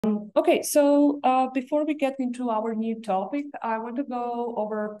Okay, so before we get into our new topic, I want to go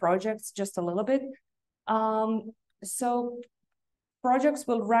over projects just a little bit. So projects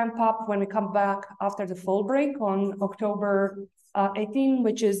will ramp up when we come back after the fall break on October 18,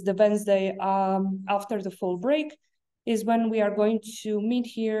 which is the Wednesday after the fall break, is when we are going to meet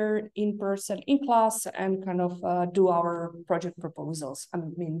here in person in class and kind of do our project proposals. I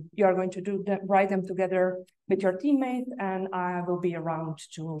mean, you are going to write them together with your teammate, and I will be around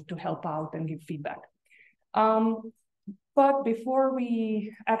to help out and give feedback. But before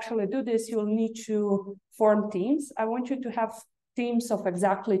we actually do this, you'll need to form teams. I want you to have teams of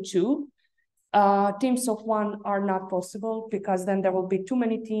exactly 2. Teams of 1 are not possible because then there will be too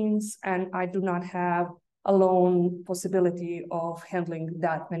many teams, and I do not have a lone possibility of handling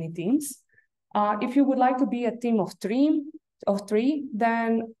that many teams. If you would like to be a team of 3,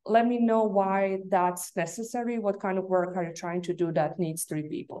 then let me know why that's necessary. What kind of work are you trying to do that needs 3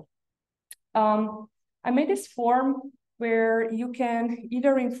 people? I made this form where you can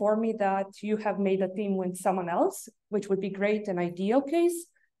either inform me that you have made a team with someone else, which would be great, an ideal case.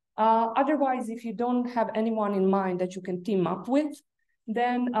 Otherwise, if you don't have anyone in mind that you can team up with,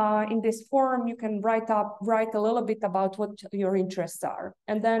 then in this form, you can write a little bit about what your interests are.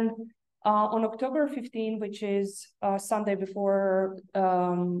 And then on October 15, which is Sunday before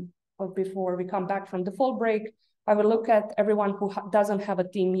we come back from the fall break, I will look at everyone who doesn't have a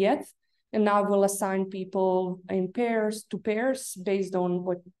team yet, and now we'll assign people in pairs based on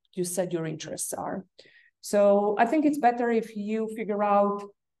what you said your interests are. So I think it's better if you figure out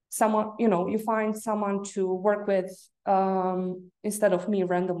someone, you find someone to work with instead of me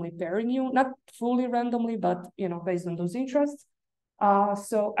randomly pairing you, not fully randomly, but based on those interests.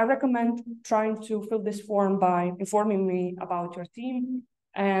 So I recommend trying to fill this form by informing me about your team.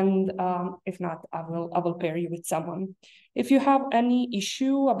 And if not, I will pair you with someone. If you have any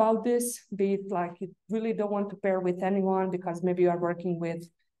issue about this, be it like you really don't want to pair with anyone because maybe you are working with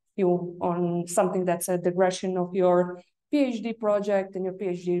you on something that's a digression of your PhD project, and your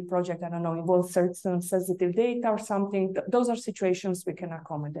PhD project, I don't know, involves certain sensitive data or something, those are situations we can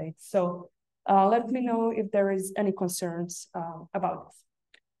accommodate. So let me know if there is any concerns about this.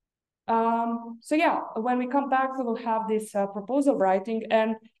 So yeah, when we come back, we will have this proposal writing.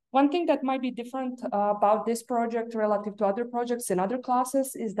 And one thing that might be different about this project relative to other projects in other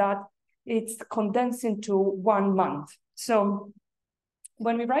classes is that it's condensed into 1 month. So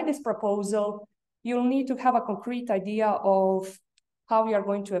when we write this proposal, you'll need to have a concrete idea of how you are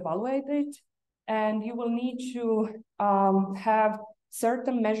going to evaluate it. And you will need to have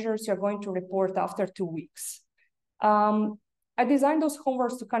certain measures you're going to report after 2 weeks. I designed those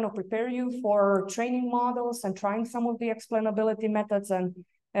homeworks to kind of prepare you for training models and trying some of the explainability methods and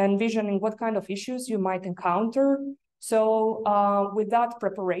envisioning what kind of issues you might encounter. So with that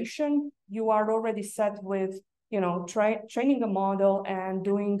preparation, you are already set with training a model and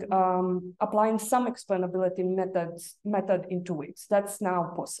doing applying some explainability method in 2 weeks. That's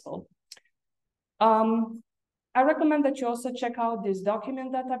now possible. I recommend that you also check out this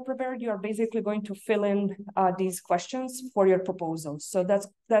document that I prepared. You are basically going to fill in these questions for your proposal. So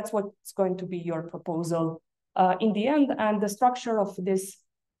that's what's going to be your proposal in the end. And the structure of this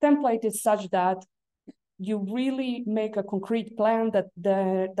template is such that you really make a concrete plan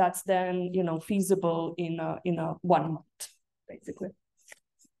that's then feasible in a 1 month, basically.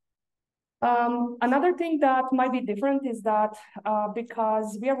 Another thing that might be different is that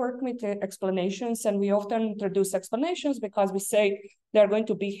because we are working with explanations, and we often introduce explanations because we say they're going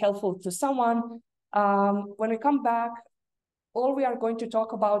to be helpful to someone. When we come back, all we are going to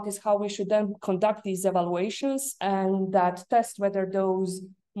talk about is how we should then conduct these evaluations and that test whether those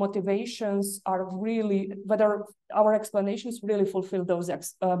motivations are really, whether our explanations really fulfill those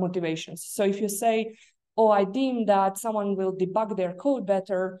motivations. So if you say, oh, I deem that someone will debug their code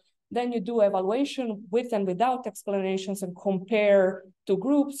better, then you do evaluation with and without explanations and compare 2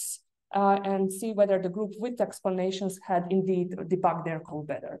 groups and see whether the group with explanations had indeed debugged their code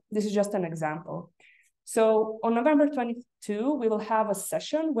better. This is just an example. So on November 22, we will have a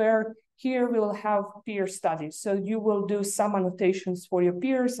session where here we will have peer studies. So you will do some annotations for your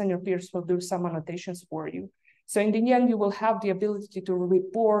peers, and your peers will do some annotations for you. So in the end, you will have the ability to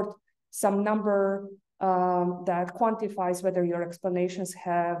report some number that quantifies whether your explanations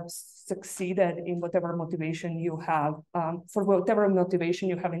have succeeded in whatever motivation you have, for whatever motivation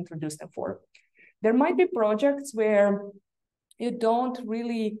you have introduced them for. There might be projects where you don't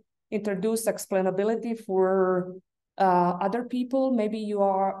really introduce explainability for other people. Maybe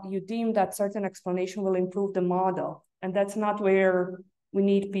you deem that certain explanation will improve the model, and that's not where we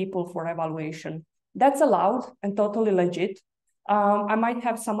need people for evaluation. That's allowed and totally legit. I might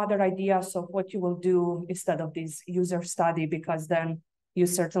have some other ideas of what you will do instead of this user study, because then you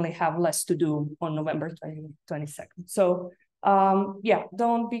certainly have less to do on November 22nd. So yeah,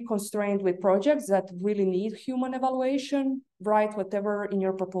 don't be constrained with projects that really need human evaluation. Write whatever in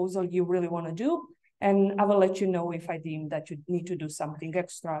your proposal you really want to do. And I will let you know if I deem that you need to do something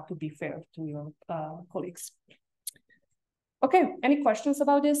extra to be fair to your colleagues. Okay, any questions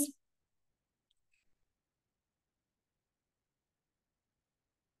about this?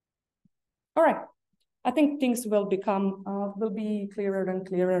 All right, I think things will be clearer and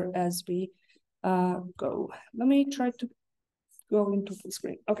clearer as we go. Let me try to go into full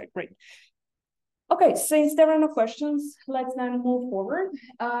screen. Okay, great. Okay, since there are no questions, let's then move forward.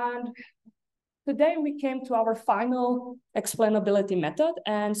 And today we came to our final explainability method.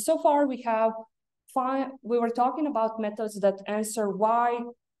 And so far we were talking about methods that answer why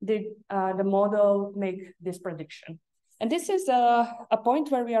did the model make this prediction. And this is a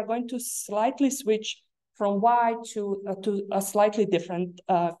point where we are going to slightly switch from why to a slightly different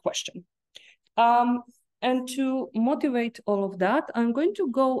question. And to motivate all of that, I'm going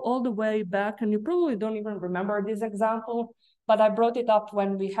to go all the way back, and you probably don't even remember this example, but I brought it up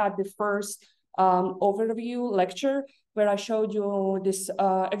when we had the first overview lecture, where I showed you this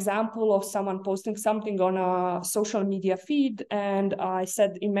example of someone posting something on a social media feed. And I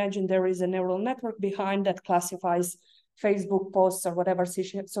said, imagine there is a neural network behind that classifies Facebook posts or whatever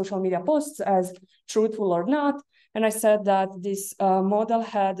social media posts as truthful or not. And I said that this model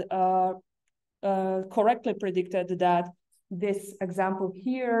had correctly predicted that this example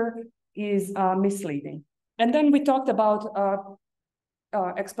here is misleading. And then we talked about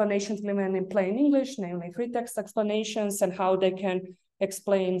explanations given in plain English, namely free text explanations, and how they can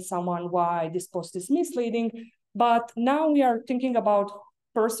explain someone why this post is misleading. But now we are thinking about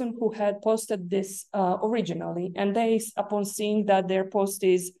person who had posted this originally, and they, upon seeing that their post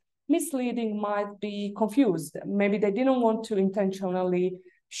is misleading, might be confused. Maybe they didn't want to intentionally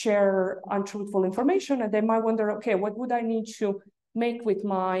share untruthful information, and they might wonder, okay, what would I need to make with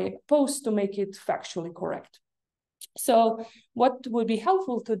my post to make it factually correct? So what would be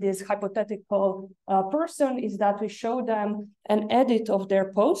helpful to this hypothetical person is that we show them an edit of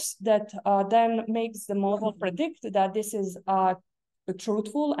their post that then makes the model predict that this is a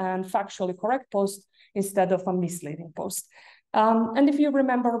truthful and factually correct post instead of a misleading post. And if you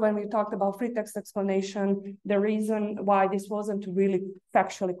remember when we talked about free text explanation, the reason why this wasn't really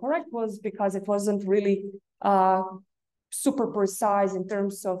factually correct was because it wasn't really super precise in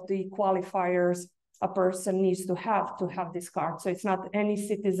terms of the qualifiers a person needs to have this card. So it's not any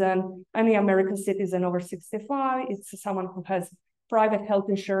citizen, any American citizen over 65. It's someone who has private health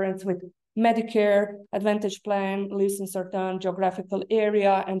insurance with Medicare Advantage plan, lives in certain geographical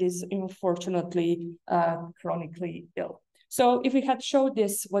area, and is unfortunately chronically ill. So if we had showed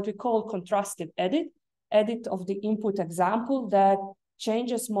this, what we call contrastive edit of the input example that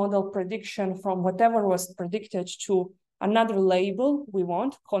changes model prediction from whatever was predicted to another label we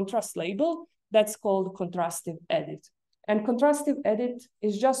want, contrast label, that's called contrastive edit. And contrastive edit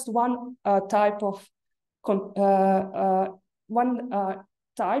is just one type of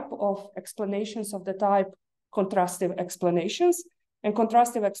explanations of the type contrastive explanations. And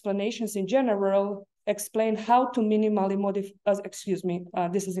contrastive explanations in general explain how to minimally modify,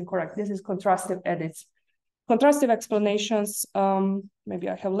 this is incorrect. This is contrastive edits. Contrastive explanations, maybe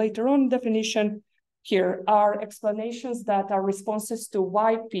I have later on definition here, are explanations that are responses to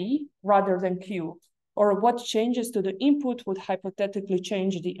YP rather than Q, or what changes to the input would hypothetically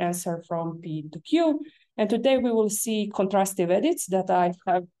change the answer from P to Q. And today we will see contrastive edits that I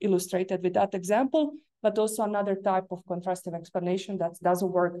have illustrated with that example, but also another type of contrastive explanation that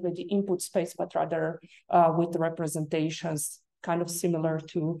doesn't work with the input space, but rather with representations kind of similar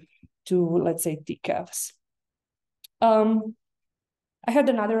to let's say, TCAFs. I had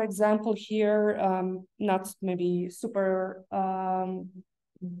another example here, not maybe super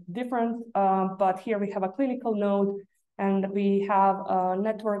different, but here we have a clinical node, and we have a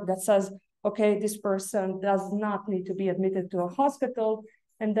network that says, okay, this person does not need to be admitted to a hospital.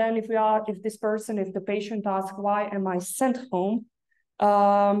 And then if the patient asks, why am I sent home?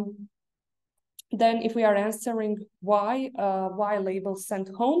 Then if we are answering why label sent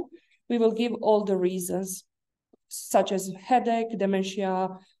home, we will give all the reasons, such as headache, dementia,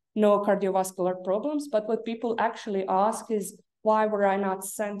 no cardiovascular problems. But what people actually ask is, why were I not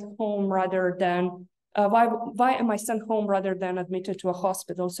sent home rather than, why am I sent home rather than admitted to a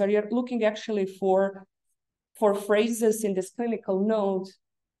hospital? So you're looking actually for phrases in this clinical node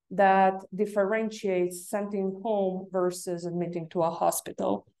that differentiates sending home versus admitting to a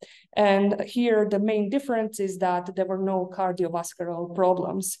hospital. And here, the main difference is that there were no cardiovascular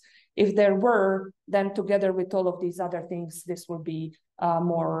problems. If there were, then together with all of these other things, this would be a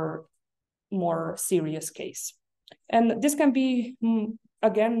more serious case. And this can be,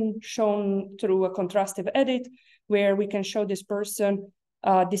 again, shown through a contrastive edit, where we can show this person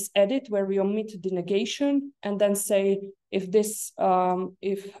this edit where we omit the negation and then say, if this,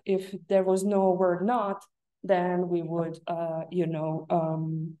 if there was no word not, then we would,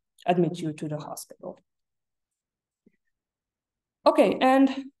 admit you to the hospital. Okay, and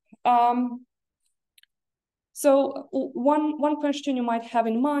so one question you might have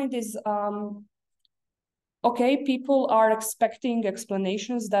in mind is, okay, people are expecting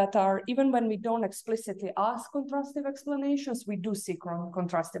explanations that are, even when we don't explicitly ask contrastive explanations, we do see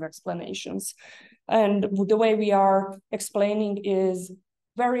contrastive explanations. And the way we are explaining is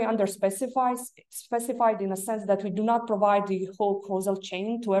very specified in a sense that we do not provide the whole causal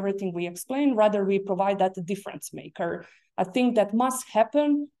chain to everything we explain. Rather, we provide that difference maker, a thing that must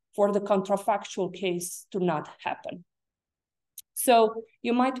happen for the counterfactual case to not happen. So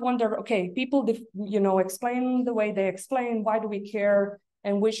you might wonder, okay, people, explain the way they explain, why do we care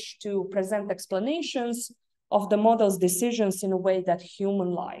and wish to present explanations of the model's decisions in a way that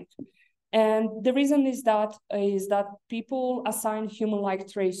human-like? And the reason is that people assign human-like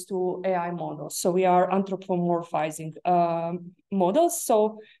traits to AI models. So we are anthropomorphizing models.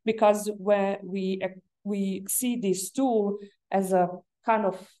 So because when we see this tool as a kind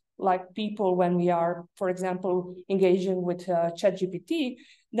of like people when we are, for example, engaging with ChatGPT,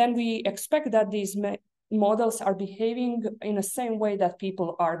 then we expect that these models are behaving in the same way that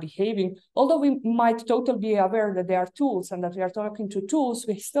people are behaving. Although we might totally be aware that they are tools and that we are talking to tools,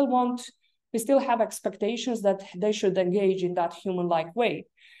 we still have expectations that they should engage in that human-like way.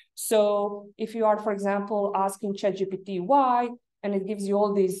 So if you are, for example, asking ChatGPT why, and it gives you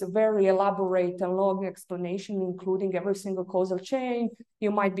all these very elaborate and long explanation, including every single causal chain, you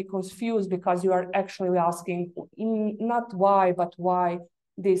might be confused because you are actually asking not why, but why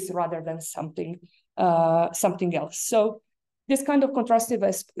this rather than something else. So this kind of contrastive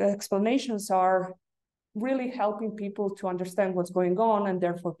explanations are really helping people to understand what's going on, and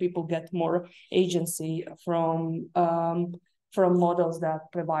therefore people get more agency from models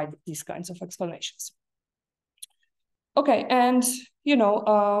that provide these kinds of explanations. Okay, and in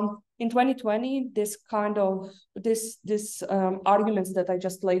 2020, this kind of arguments that I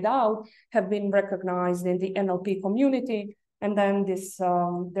just laid out have been recognized in the NLP community, and then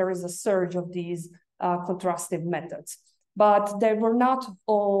there is a surge of these contrastive methods. But they were not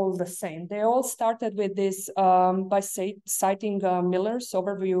all the same. They all started with this by citing Miller's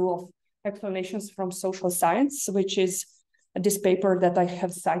overview of explanations from social science, which is this paper that I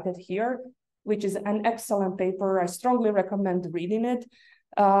have cited here, which is an excellent paper. I strongly recommend reading it.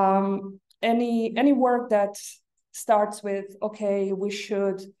 Any work that starts with, okay, we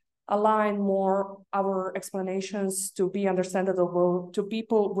should align more our explanations to be understandable to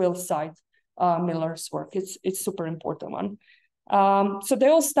people will cite Miller's work. It's super important one. So they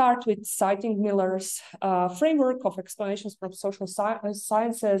all start with citing Miller's framework of explanations from social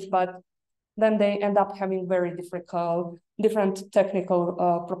sciences, but then they end up having very different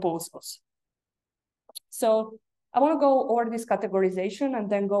technical proposals. So I want to go over this categorization and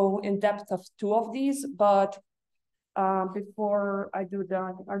then go in depth of two of these. But before I do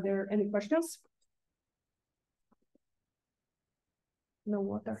that, are there any questions? No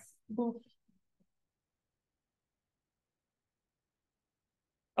water. Boo.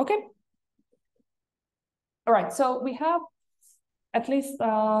 Okay. All right. So we have, at least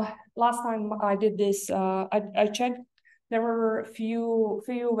last time I did this, I checked. There were a few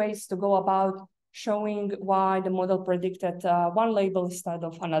ways to go about showing why the model predicted one label instead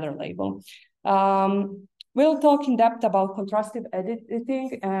of another label. We'll talk in depth about contrastive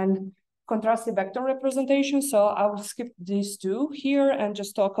editing and contrastive vector representation. So I will skip these two here and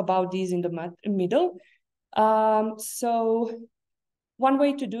just talk about these in the middle. So one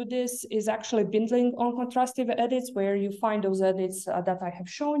way to do this is actually bindling on contrastive edits, where you find those edits that I have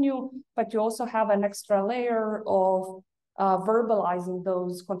shown you, but you also have an extra layer of verbalizing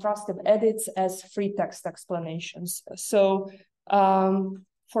those contrastive edits as free text explanations. So,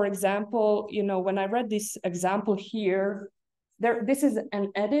 for example, when I read this example here, this is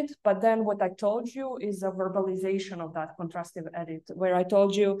an edit, but then what I told you is a verbalization of that contrastive edit, where I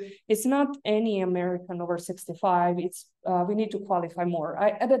told you it's not any American over 65. It's we need to qualify more. I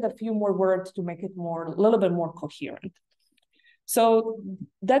added a few more words to make it a little bit more coherent. So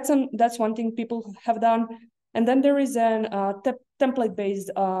that's one thing people have done. And then there is an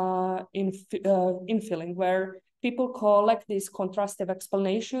template-based infilling, where people collect these contrastive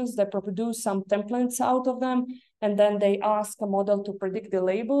explanations that produce some templates out of them, and then they ask a model to predict the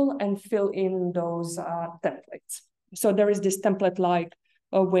label and fill in those templates. So there is this template-like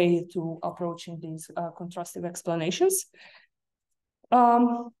way to approaching these contrastive explanations.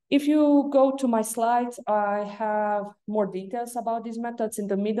 If you go to my slides, I have more details about these methods in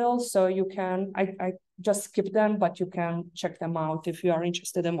the middle, so you can, I just skip them, but you can check them out if you are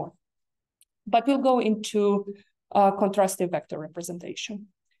interested in more. But we'll go into contrastive vector representation.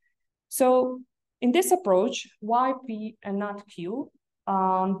 So in this approach, why P and not Q?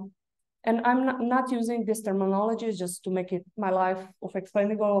 And I'm not using this terminology just to make it my life of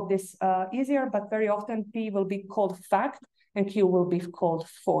explaining all of this easier, but very often P will be called fact and Q will be called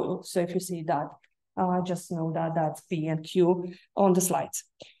foil. So if you see that, just know that that's P and Q on the slides.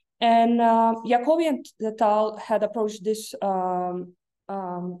 And Jacobi and et al. Had approached this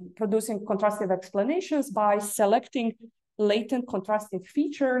producing contrastive explanations by selecting latent contrastive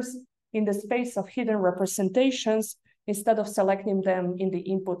features in the space of hidden representations instead of selecting them in the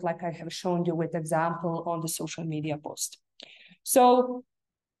input, like I have shown you with example on the social media post. So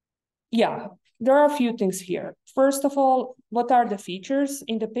yeah, there are a few things here. First of all, what are the features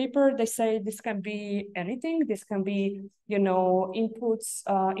in the paper? They say this can be anything. This can be, you know, inputs,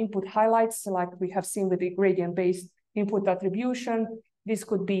 input highlights, like we have seen with the gradient-based input attribution. This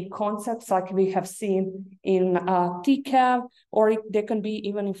could be concepts like we have seen in TCAV, or they can be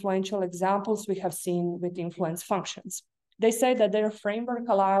even influential examples we have seen with influence functions. They say that their framework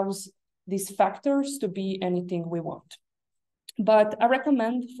allows these factors to be anything we want. But I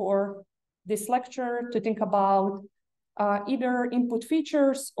recommend for this lecture to think about either input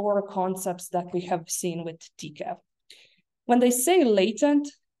features or concepts that we have seen with TCAV. When they say latent,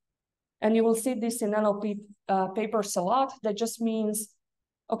 and you will see this in NLP papers a lot, that just means,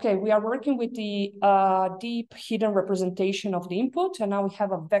 okay, we are working with the deep hidden representation of the input, and now we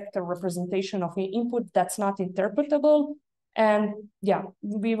have a vector representation of the input that's not interpretable. And yeah,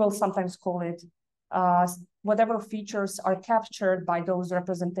 we will sometimes call it whatever features are captured by those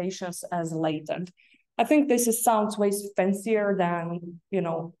representations as latent. I think this sounds way fancier than, you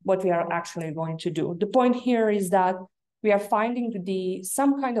know, what we are actually going to do. The point here is that we are finding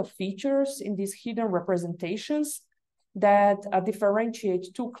some kind of features in these hidden representations that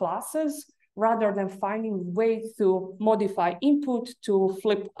differentiate two classes, rather than finding ways to modify input to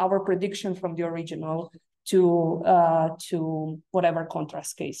flip our prediction from the original to whatever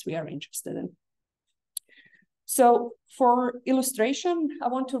contrast case we are interested in. So for illustration, I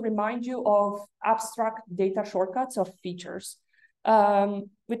want to remind you of abstract data shortcuts of features.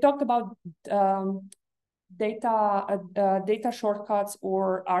 We talked about data shortcuts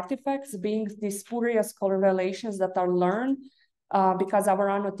or artifacts being these spurious correlations that are learned because our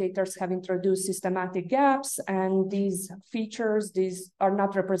annotators have introduced systematic gaps, and these features, these are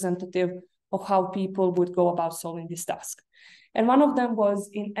not representative of how people would go about solving this task. And one of them was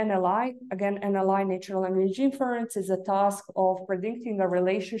in NLI. Again, NLI, natural language inference, is a task of predicting a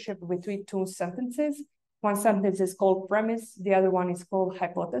relationship between two sentences. One sentence is called premise, the other one is called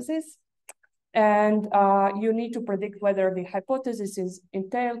hypothesis. And you need to predict whether the hypothesis is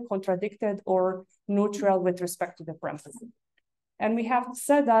entailed, contradicted, or neutral with respect to the premise. And we have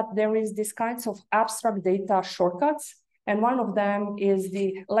said that there is these kinds of abstract data shortcuts, and one of them is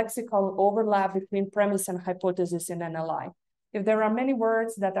the lexical overlap between premise and hypothesis in NLI. If there are many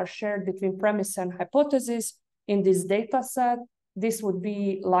words that are shared between premise and hypothesis in this data set, this would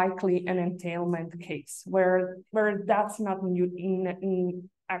be likely an entailment case, where that's not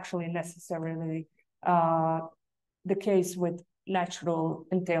actually necessarily the case with natural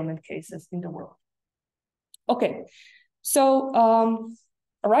entailment cases in the world. Okay, so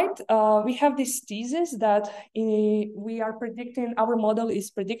all right, we have this thesis that our model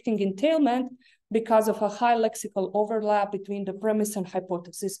is predicting entailment because of a high lexical overlap between the premise and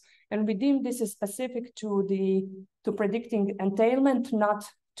hypothesis. And we deem this is specific to predicting entailment, not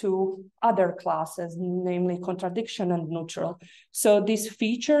to other classes, namely contradiction and neutral. So this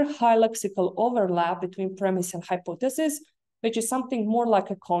feature, high lexical overlap between premise and hypothesis, which is something more like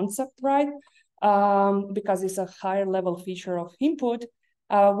a concept, right? Because it's a higher level feature of input,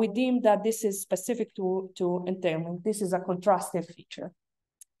 we deem that this is specific to entailment. This is a contrastive feature.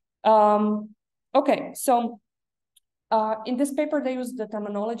 Okay, so in this paper, they use the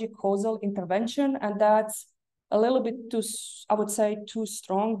terminology causal intervention, and that's a little bit too, I would say, too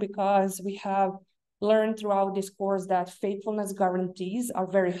strong, because we have learned throughout this course that faithfulness guarantees are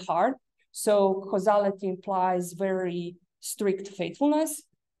very hard. So causality implies very strict faithfulness.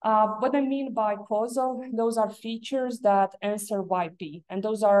 What I mean by causal, those are features that answer YP, and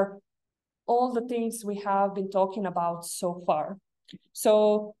those are all the things we have been talking about so far.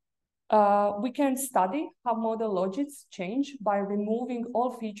 So we can study how model logits change by removing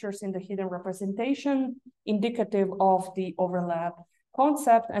all features in the hidden representation indicative of the overlap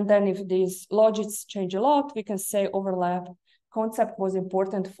concept. And then if these logits change a lot, we can say overlap concept was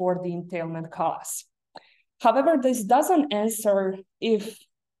important for the entailment class. However, this doesn't answer if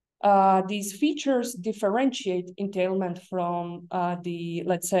these features differentiate entailment from the,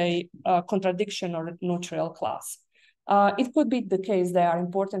 let's say, contradiction or neutral class. It could be the case they are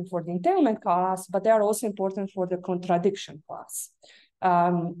important for the entailment class, but they are also important for the contradiction class.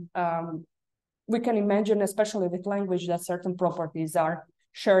 We can imagine, especially with language, that certain properties are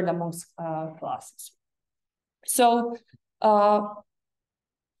shared amongst classes. So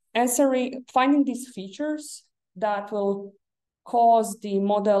finding these features that will cause the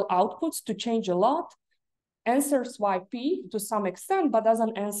model outputs to change a lot answers YP to some extent, but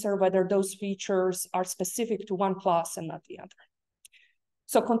doesn't answer whether those features are specific to one class and not the other.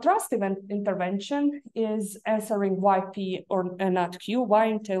 So contrastive intervention is answering YP and not Q, Y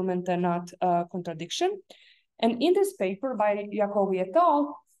entailment and not contradiction. And in this paper by Jacobi et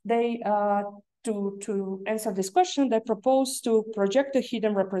al., they, to answer this question, they propose to project a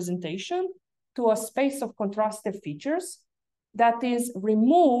hidden representation to a space of contrastive features that is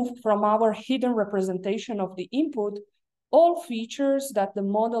removed from our hidden representation of the input all features that the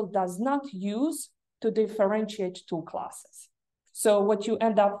model does not use to differentiate two classes. So what you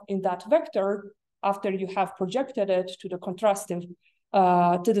end up in that vector after you have projected it to the contrastive,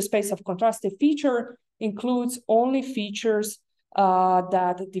 to the space of contrastive feature includes only features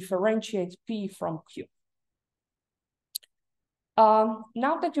that differentiate P from Q.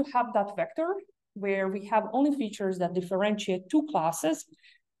 Now that you have that vector, where we have only features that differentiate two classes,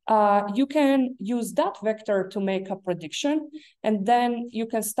 you can use that vector to make a prediction, and then you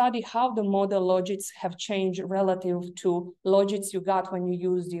can study how the model logits have changed relative to logits you got when you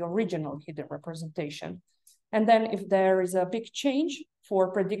use the original hidden representation. And then if there is a big change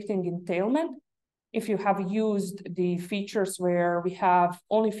for predicting entailment, if you have used the features where we have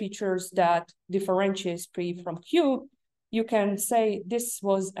only features that differentiate P from Q, you can say these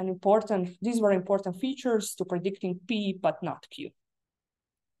were important features to predicting P, but not Q.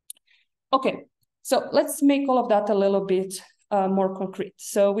 Okay, so let's make all of that a little bit more concrete.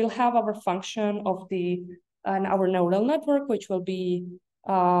 So we'll have our function of our neural network, which will be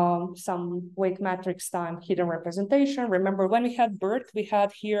some weight matrix time hidden representation. Remember, when we had BERT, we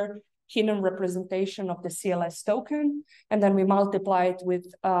had here hidden representation of the CLS token, and then we multiply it with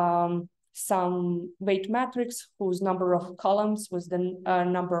some weight matrix whose number of columns was the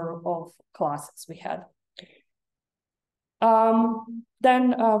number of classes we had.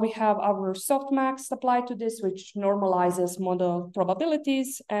 Then we have our softmax applied to this, which normalizes model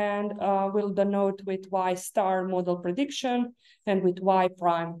probabilities, and will denote with Y star model prediction and with Y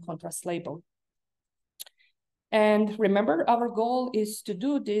prime contrast label. And remember, our goal is to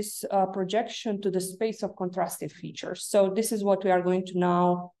do this projection to the space of contrastive features. So this is what we are going to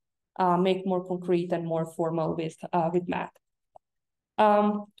now make more concrete and more formal with math.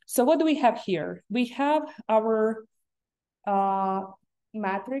 So what do we have here? We have our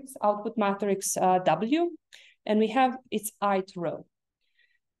matrix, output matrix W, and we have its ith row.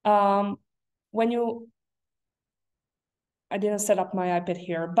 I didn't set up my iPad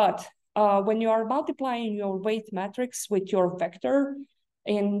here, but when you are multiplying your weight matrix with your vector,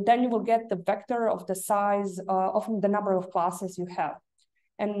 and then you will get the vector of the size of the number of classes you have.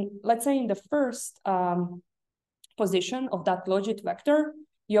 And let's say in the first position of that logit vector,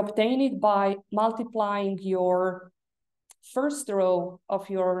 you obtain it by multiplying your first row of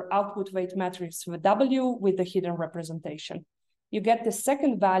your output weight matrix with W with the hidden representation. You get the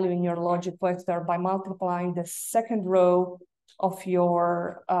second value in your logit vector by multiplying the second row of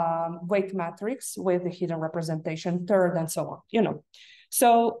your weight matrix with the hidden representation, third, and so on.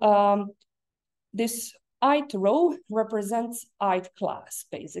 So this ith row represents ith class,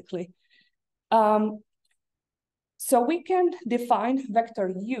 basically. So we can define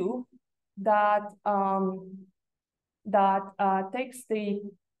vector U that takes the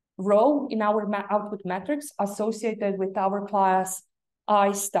row in our output matrix associated with our class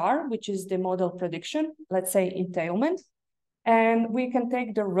I star, which is the model prediction, let's say entailment. And we can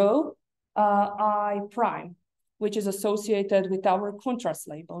take the row I prime, which is associated with our contrast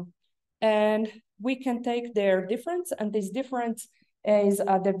label. And we can take their difference, and this difference is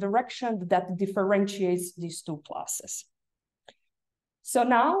the direction that differentiates these two classes. So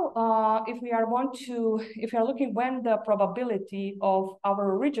now, if we are looking when the probability of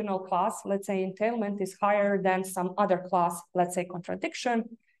our original class, let's say entailment, is higher than some other class, let's say contradiction,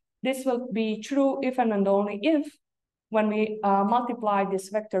 this will be true if and only if, when we multiply this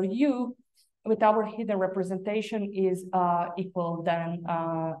vector u with our hidden representation is equal than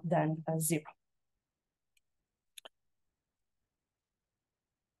 0.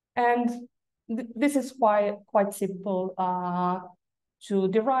 And this is quite simple to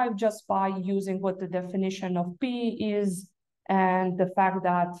derive just by using what the definition of P is and the fact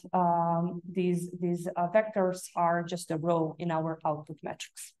that these vectors are just a row in our output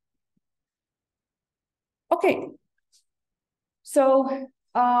matrix. Okay, so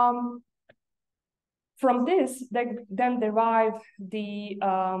from this, they then derive the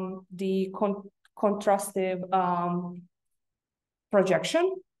contrastive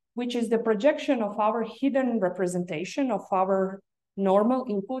projection, which is the projection of our hidden representation of our normal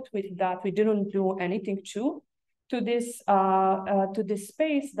input with that we didn't do anything to this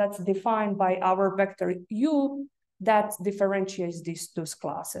space that's defined by our vector u that differentiates these two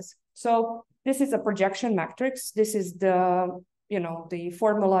classes. So this is a projection matrix. This is the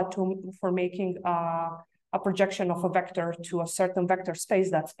formula for making a projection of a vector to a certain vector space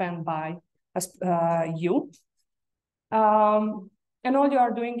that's spanned by u. And all you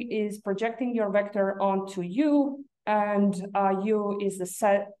are doing is projecting your vector onto u, and u is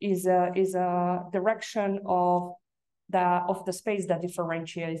a direction of the space that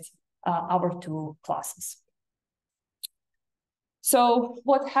differentiates our two classes. So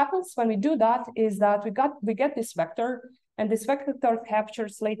what happens when we do that is that we get this vector, and this vector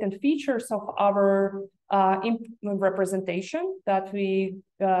captures latent features of our representation that we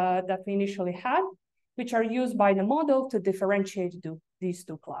initially had, which are used by the model to differentiate these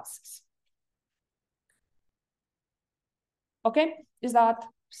two classes. Okay, is that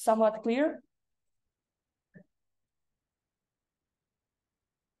somewhat clear?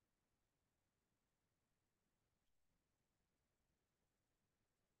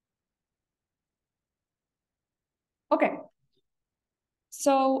 Okay,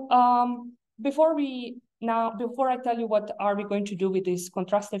 so before I tell you what are we going to do with these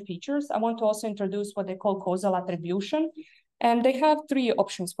contrastive features, I want to also introduce what they call causal attribution. And they have three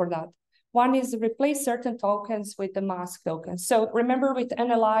options for that. One is replace certain tokens with the mask tokens. So remember with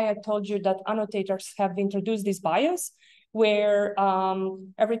NLI, I told you that annotators have introduced this bias where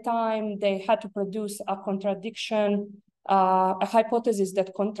every time they had to produce a contradiction, a hypothesis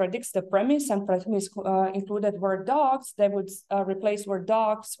that contradicts the premise, and premise included word dogs, they would replace word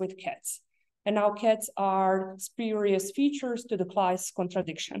dogs with cats. And now cats are spurious features to the class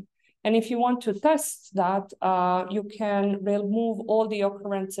contradiction. And if you want to test that, you can remove all the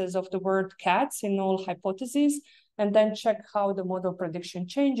occurrences of the word cats in all hypotheses, and then check how the model prediction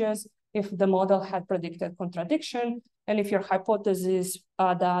changes if the model had predicted contradiction. And if your hypothesis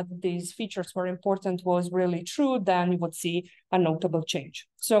that these features were important was really true, then you would see a notable change.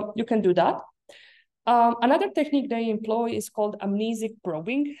 So you can do that. Another technique they employ is called amnesic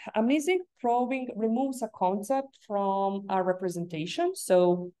probing. Amnesic probing removes a concept from a representation.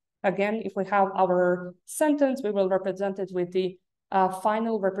 So again, if we have our sentence, we will represent it with the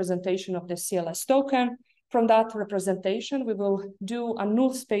final representation of the CLS token. From that representation, we will do a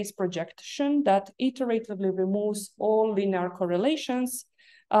null space projection that iteratively removes all linear correlations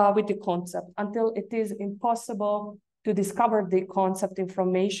with the concept until it is impossible to discover the concept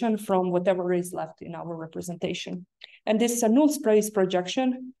information from whatever is left in our representation. And this null space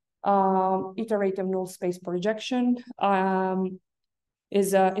projection, iterative null space projection,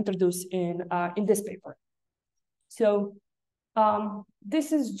 is introduced in this paper. So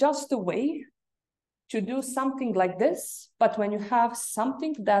this is just a way to do something like this, but when you have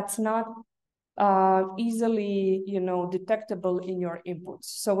something that's not easily, detectable in your inputs.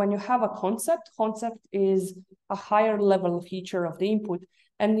 So when you have a concept is a higher level feature of the input,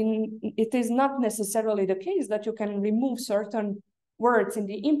 and it is not necessarily the case that you can remove certain words in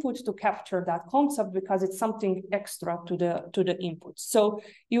the input to capture that concept because it's something extra to the input. So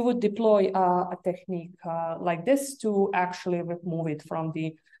you would deploy a technique like this to actually remove it from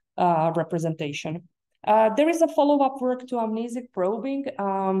the representation. There is a follow-up work to amnesic probing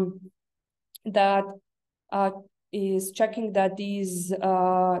that is checking that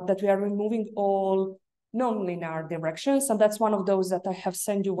that we are removing all non-linear directions, and that's one of those that I have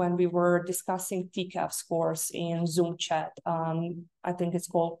sent you when we were discussing TCAF scores in Zoom chat. I think it's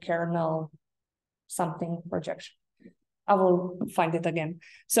called kernel something projection. I will find it again.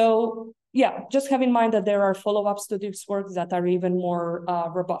 So yeah, just have in mind that there are follow-ups to these works that are even more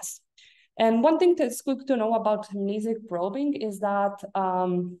robust. And one thing that's good to know about amnesic probing is that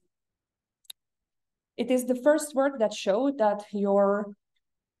it is the first work that showed that your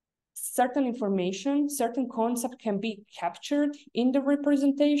certain information, certain concept can be captured in the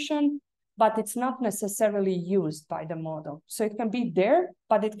representation, but it's not necessarily used by the model. So it can be there,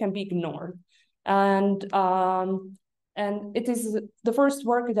 but it can be ignored. And it is the first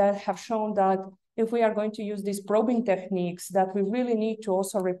work that have shown that if we are going to use these probing techniques, that we really need to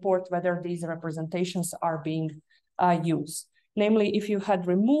also report whether these representations are being used. Namely, if you had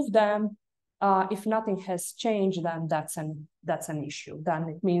removed them, if nothing has changed, then that's an issue. Then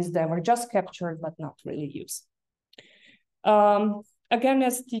it means they were just captured but not really used. Again,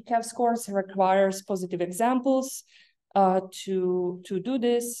 as TCAF scores requires positive examples to do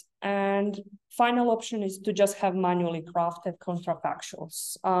this. And final option is to just have manually crafted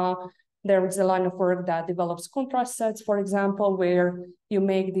contrafactuals. There is a line of work that develops contrast sets, for example, where you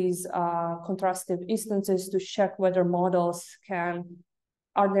make these contrastive instances to check whether models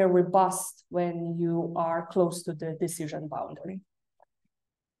are they robust when you are close to the decision boundary.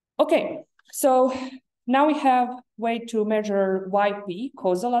 Okay, so now we have a way to measure YP,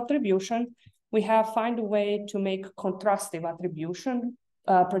 causal attribution. We have found a way to make contrastive attribution,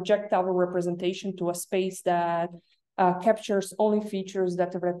 project our representation to a space that captures only features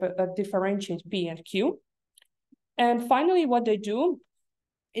that differentiate P and Q. And finally, what they do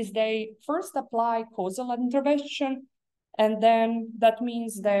is they first apply causal intervention, and then that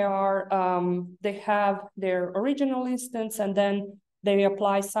means they have their original instance, and then they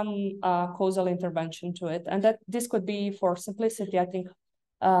apply some causal intervention to it. And that this could be, for simplicity, I think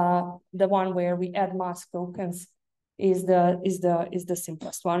the one where we add mask tokens is the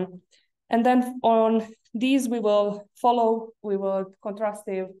simplest one. And then on these we will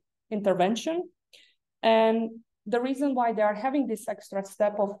contrastive intervention. And the reason why they are having this extra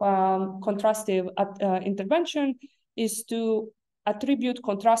step of contrastive intervention is to attribute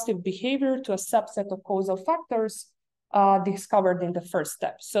contrastive behavior to a subset of causal factors discovered in the first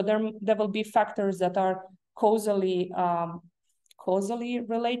step. So there will be factors that are causally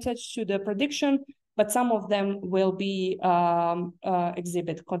related to the prediction, but some of them will be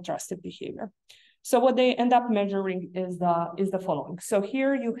exhibit contrastive behavior. So what they end up measuring is the following. So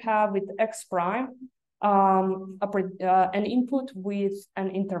here you have with X prime an input with an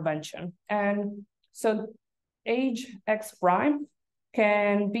intervention, and so age X prime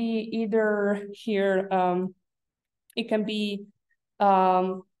can be either here. It can be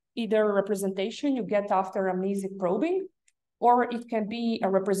either a representation you get after amnesic probing, or it can be a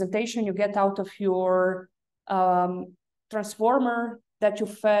representation you get out of your transformer that you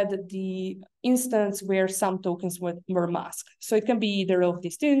fed the instance where some tokens were masked. So it can be either of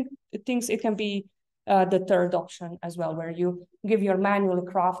these things. It can be the third option as well, where you give your manually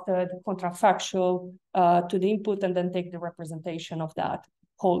crafted contrafactual to the input and then take the representation of that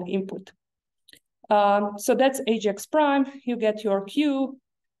whole input. So that's AGX prime. You get your Q.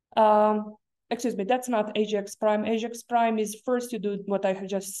 Excuse me, that's not AGX prime. AGX prime is first you do what I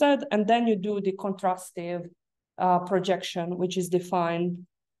just said, and then you do the contrastive projection, which is defined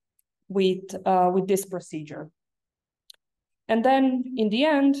with this procedure. And then in the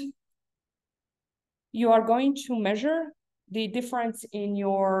end, you are going to measure the difference in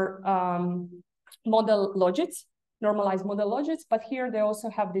your model logits, normalized model logits, but here they also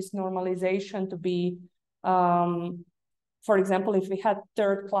have this normalization to be, for example, if we had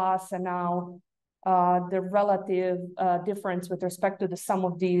third class and now the relative difference with respect to the sum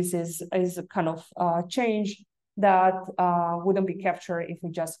of these is a kind of change that wouldn't be captured if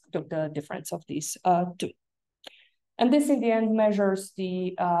we just took the difference of these two. And this in the end measures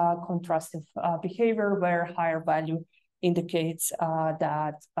the contrastive behavior, where higher value indicates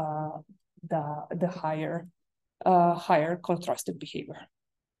that the higher contrastive behavior.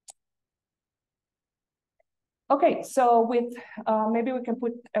 Okay, so with maybe we can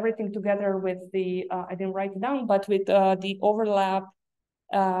put everything together with the I didn't write it down, but with the overlap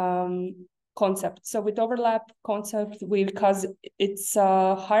concept. So with overlap concept, because it's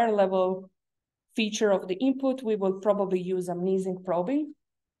a higher level feature of the input, we will probably use amnesic probing,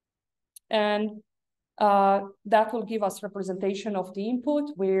 and that will give us representation of the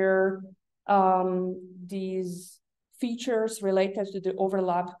input where these features related to the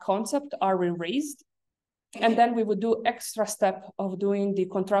overlap concept are erased. And then we would do extra step of doing the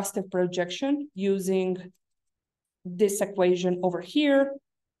contrastive projection using this equation over here.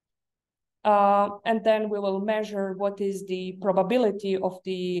 And then we will measure what is the probability of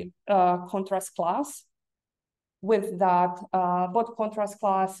the contrast class with that, both contrast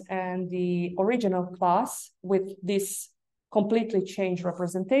class and the original class with this completely changed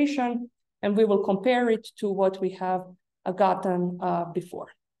representation. and we will compare it to what we have gotten before.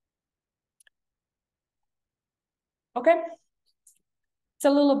 Okay, it's a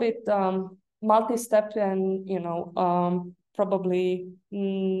little bit multi-step and probably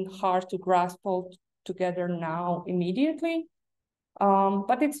hard to grasp all together now immediately,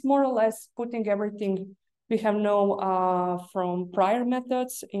 but it's more or less putting everything we have known from prior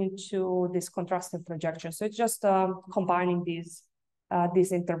methods into this contrastive projection. So it's just combining these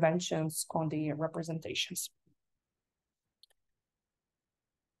interventions on the representations.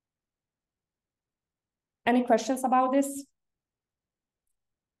 Any questions about this?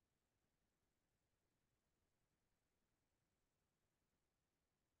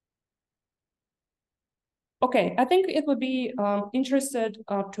 Okay, I think it would be interested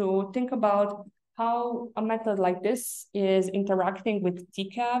to think about how a method like this is interacting with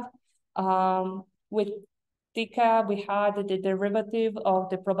TCAV. With TCAV, we had the derivative of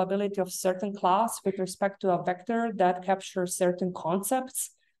the probability of certain class with respect to a vector that captures certain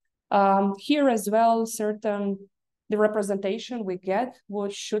concepts. Here as well, the representation we get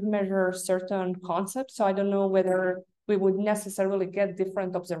should measure certain concepts. So I don't know whether we would necessarily get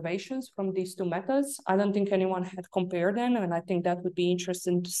different observations from these two methods. I don't think anyone had compared them, and I think that would be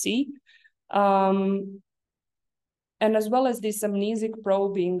interesting to see. And as well as this amnesic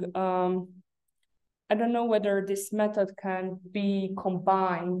probing, I don't know whether this method can be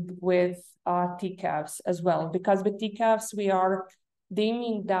combined with TCAVs as well, because with TCAVs, we are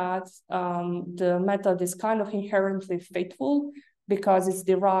deeming that the method is kind of inherently faithful because it's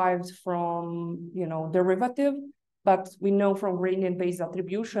derived from, derivative, but we know from gradient-based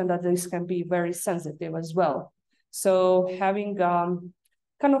attribution that this can be very sensitive as well. So having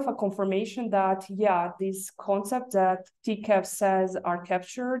kind of a confirmation that, yeah, these concepts that TCAV says are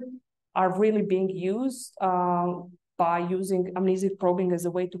captured are really being used by using amnesic probing as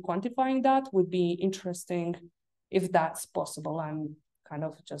a way to quantifying that would be interesting if that's possible. I'm kind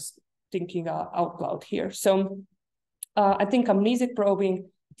of just thinking out loud here. So I think amnesic probing,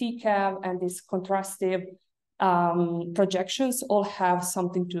 TCAV, and these contrastive projections all have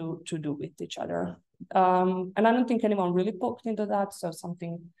something to do with each other. And I don't think anyone really poked into that, so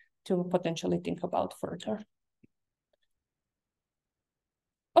something to potentially think about further.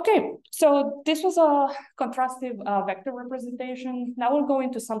 Okay, so this was a contrastive vector representation. Now we'll go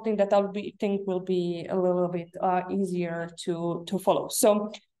into something that I think will be a little bit easier to follow.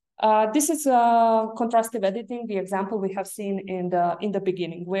 So this is contrastive editing, the example we have seen in the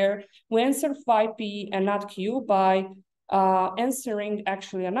beginning, where we answer phi p and not q by answering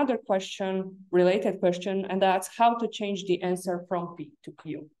actually another related question, and that's how to change the answer from p to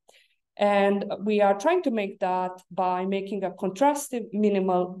q. And we are trying to make that by making a contrastive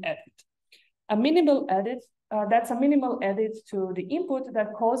minimal edit. A minimal edit, that's a minimal edit to the input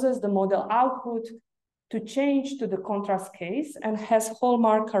that causes the model output to change to the contrast case and has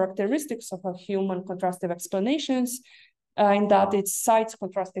hallmark characteristics of a human contrastive explanations in that it cites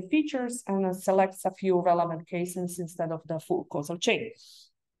contrastive features and selects a few relevant cases instead of the full causal chain.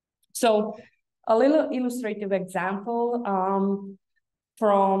 So a little illustrative example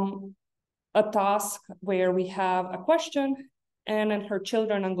from a task where we have a question, Anne and her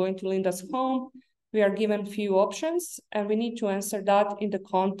children are going to Linda's home. We are given few options, and we need to answer that in the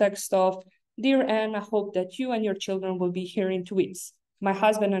context of, dear Anne, I hope that you and your children will be here in 2 weeks. My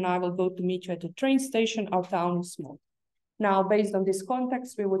husband and I will go to meet you at the train station. Our town is small. Now, based on this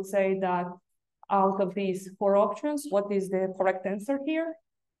context, we would say that out of these 4 options, what is the correct answer here?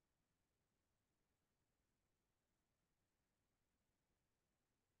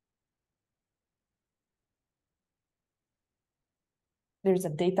 There's a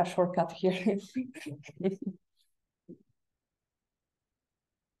data shortcut here.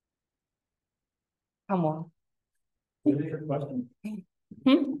 Come on. Is it a trick question?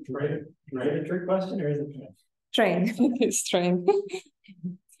 Train a trick question, or is it train? It's train.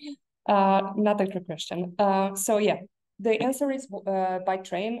 Not a trick question. So yeah, the answer is by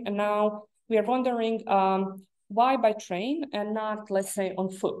train. And now we are wondering why by train and not, let's say, on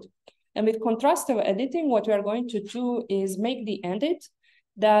foot. And with contrastive editing, what we are going to do is make the edit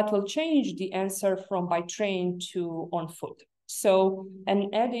that will change the answer from by train to on foot. So an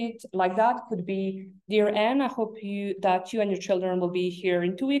edit like that could be, dear Anne, I hope that you and your children will be here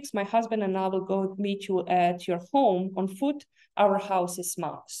in 2 weeks. My husband and I will go meet you at your home on foot. Our house is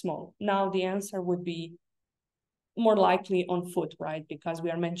small. Now the answer would be more likely on foot, right? Because we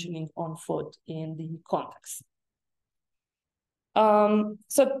are mentioning on foot in the context.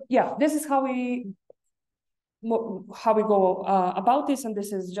 So yeah, this is how we go about this, and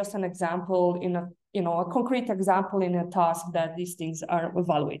this is just an example in a a concrete example in a task that these things are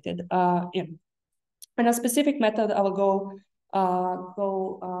evaluated in. And a specific method I will go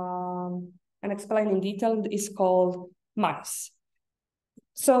and explain in detail is called mice.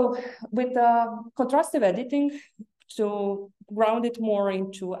 So with contrastive editing, to ground it more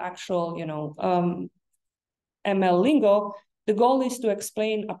into actual, ML lingo, the goal is to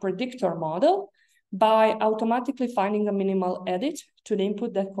explain a predictor model by automatically finding a minimal edit to the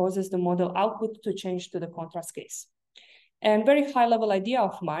input that causes the model output to change to the contrast case. And very high level idea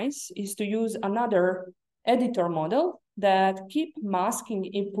of mice is to use another editor model that keep masking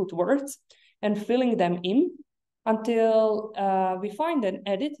input words and filling them in until we find an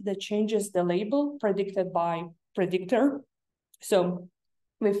edit that changes the label predicted by predictor. So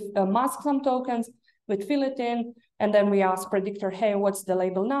we mask some tokens, we fill it in, and then we ask predictor, hey, what's the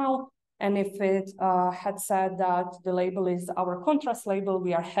label now? And if it had said that the label is our contrast label,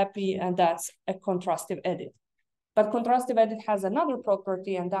 we are happy, and that's a contrastive edit. But contrastive edit has another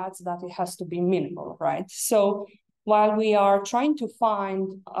property, and that's that it has to be minimal, right? So while we are trying to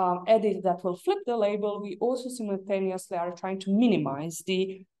find edit that will flip the label, we also simultaneously are trying to minimize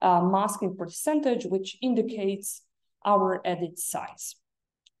the masking percentage, which indicates our edit size.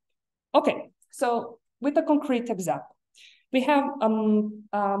 Okay, so with a concrete example, we have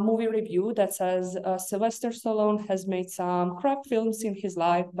a movie review that says Sylvester Stallone has made some crap films in his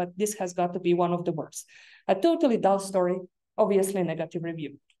life, but this has got to be one of the worst. A totally dull story, obviously a negative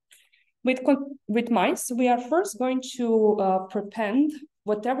review. With mice, we are first going to prepend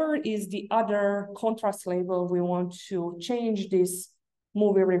whatever is the other contrast label we want to change this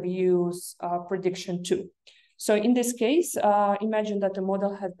movie review's prediction to. So in this case, imagine that the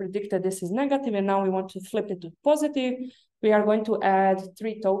model had predicted this is negative, and now we want to flip it to positive. We are going to add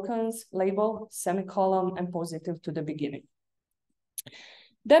 3 tokens, label, semicolon, and positive to the beginning.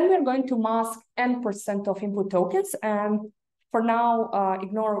 Then we're going to mask n% of input tokens, and for now,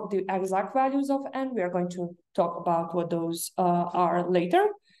 ignore the exact values of n. We are going to talk about what those are later.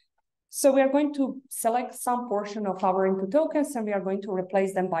 So we are going to select some portion of our input tokens, and we are going to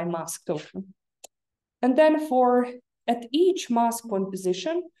replace them by mask token. And then at each mask point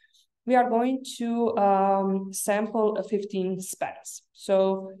position, we are going to sample 15 spans.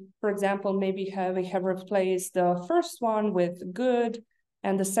 So for example, maybe we have replaced the first one with good,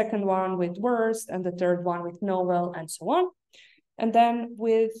 and the second one with worst, and the third one with novel, and so on. And then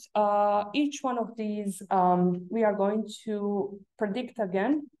with each one of these, we are going to predict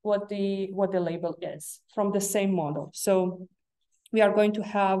again what the label is from the same model. So we are going to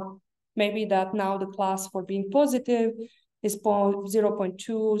have maybe that now the class for being positive is 0.2,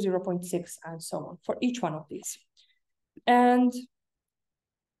 0.6, and so on for each one of these. And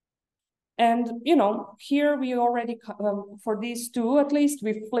here we already, for these two at least,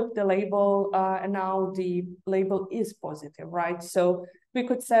 we flipped the label, and now the label is positive, right? So we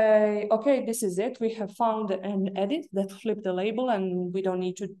could say, okay, this is it. We have found an edit that flipped the label, and we don't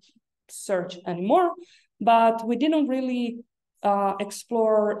need to search anymore. But we didn't really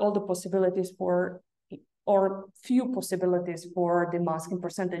explore all the possibilities or few possibilities for the masking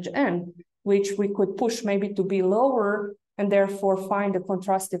percentage n, which we could push maybe to be lower, and therefore find a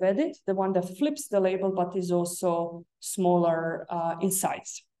contrastive edit, the one that flips the label, but is also smaller in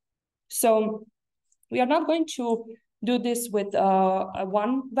size. So we are not going to do this with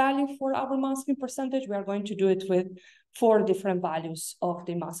one value for our masking percentage. We are going to do it with 4 different values of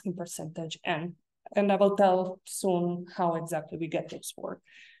the masking percentage n. And I will tell soon how exactly we get those 4.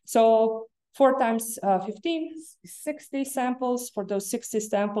 So 4 times 15, 60 samples. For those 60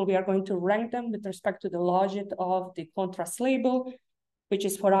 samples, we are going to rank them with respect to the logic of the contrast label, which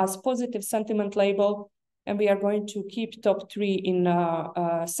is for us positive sentiment label. And we are going to keep top 3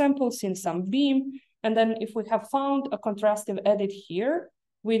 in samples in some beam. And then if we have found a contrastive edit here,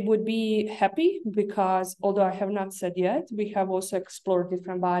 we would be happy because, although I have not said yet, we have also explored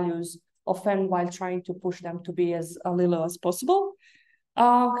different values of n while trying to push them to be as little as possible.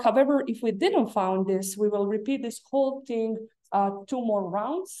 However, if we didn't find this, we will repeat this whole thing 2 more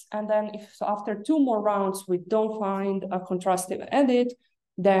rounds. And then if after 2 more rounds, we don't find a contrastive edit,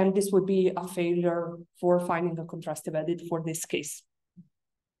 then this would be a failure for finding a contrastive edit for this case.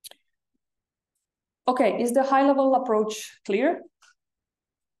 Okay, is the high-level approach clear?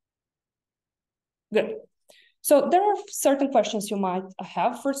 Good. So there are certain questions you might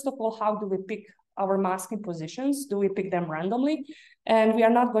have. First of all, how do we pick our masking positions? Do we pick them randomly? And we are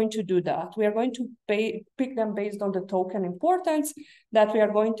not going to do that. We are going to pick them based on the token importance that we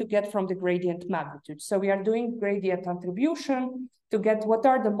are going to get from the gradient magnitude. So we are doing gradient attribution to get what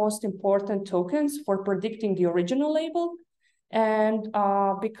are the most important tokens for predicting the original label. And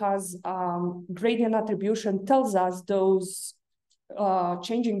because gradient attribution tells us those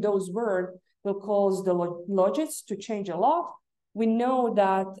changing those words will cause the logits to change a lot, we know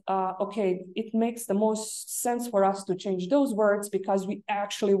that, okay, it makes the most sense for us to change those words because we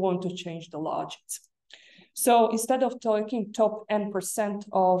actually want to change the logits. So instead of taking top n%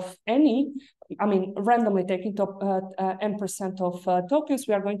 of any, I mean, randomly taking top n% of tokens,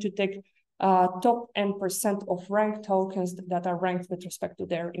 we are going to take top n% of ranked tokens that are ranked with respect to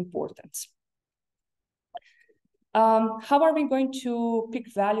their importance. How are we going to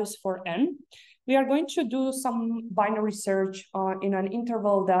pick values for n? We are going to do some binary search in an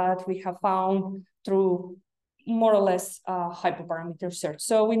interval that we have found through more or less hyperparameter search.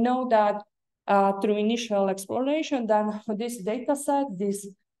 So we know that through initial exploration, then this data set, these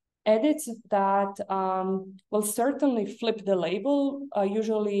edits that will certainly flip the label,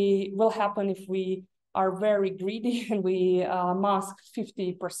 usually will happen if we are very greedy and we mask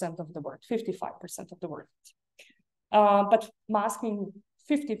 50% of the word, 55% of the word. But masking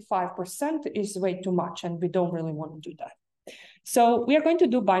 55% is way too much, and we don't really want to do that. So we are going to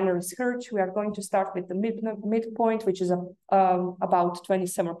do binary search. We are going to start with the midpoint, which is about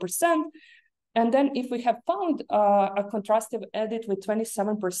 27%. And then if we have found a contrastive edit with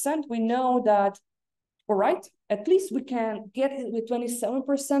 27%, we know that, all right, at least we can get it with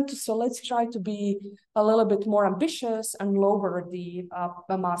 27%. So let's try to be a little bit more ambitious and lower the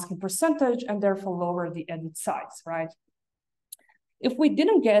masking percentage and therefore lower the edit size, right? If we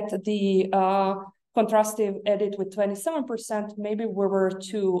didn't get the contrastive edit with 27%, maybe we were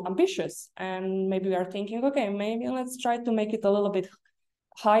too ambitious. And maybe we are thinking, okay, maybe let's try to make it a little bit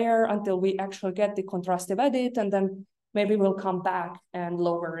higher until we actually get the contrastive edit, and then maybe we'll come back and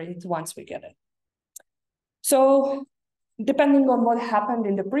lower it once we get it. So depending on what happened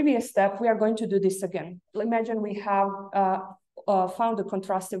in the previous step, we are going to do this again. Imagine we have found a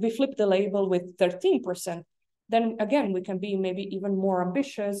contrastive, we flip the label with 13%. Then again, we can be maybe even more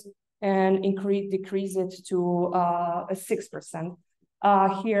ambitious and decrease it to 6%.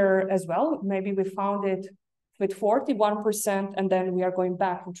 Here as well, maybe we found it with 41%, and then we are going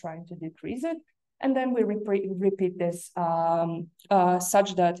back and trying to decrease it. And then we repeat this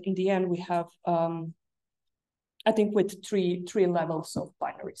such that in the end we have, I think with three levels of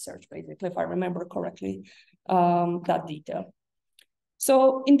binary search, basically, if I remember correctly, that detail.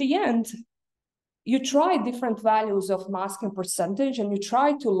 So in the end, you try different values of masking percentage and you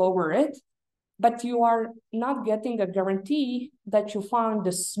try to lower it, but you are not getting a guarantee that you found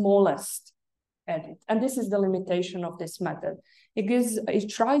the smallest edit. And this is the limitation of this method. It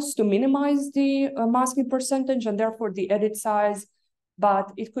tries to minimize the masking percentage and therefore the edit size,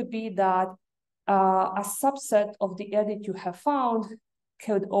 but it could be that a subset of the edit you have found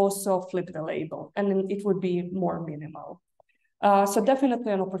could also flip the label, and then it would be more minimal. So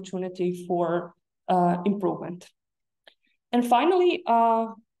definitely an opportunity for improvement. And finally,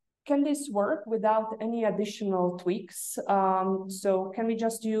 can this work without any additional tweaks? So can we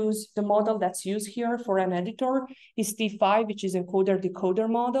just use the model that's used here for an editor is T5, which is encoder-decoder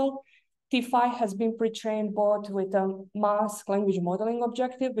model. T5 has been pre-trained both with a mask language modeling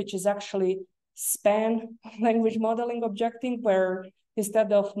objective, which is actually span language modeling objective, where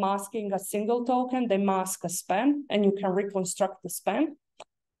instead of masking a single token, they mask a span, and you can reconstruct the span,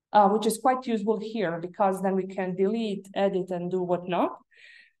 which is quite useful here because then we can delete, edit, and do whatnot.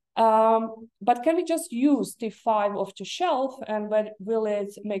 But can we just use T5 off the shelf, and will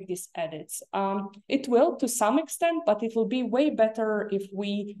it make these edits? It will to some extent, but it will be way better if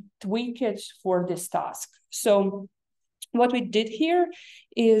we tweak it for this task. So what we did here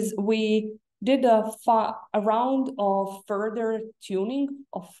is we did a round of further tuning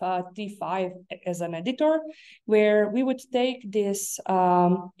of T5 as an editor, where we would take this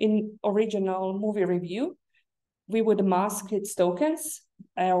in original movie review, we would mask its tokens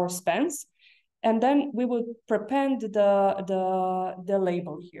or spans, and then we would prepend the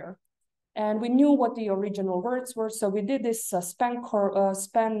label here. And we knew what the original words were, so we did this span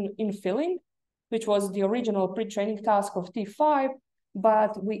infilling, which was the original pre-training task of T5,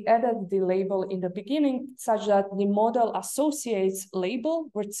 but we added the label in the beginning such that the model associates label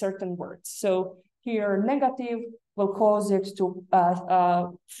with certain words. So here, negative will cause it to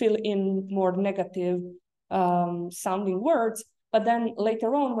fill in more negative sounding words, but then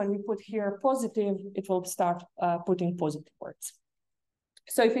later on, when we put here positive, it will start putting positive words.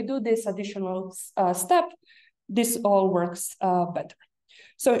 So if you do this additional step, this all works better.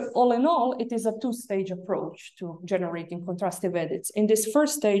 So all in all, it is a two-stage approach to generating contrastive edits. In this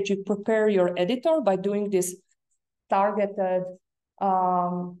first stage, you prepare your editor by doing this targeted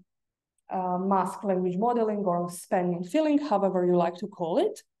mask language modeling or spanning filling, however you like to call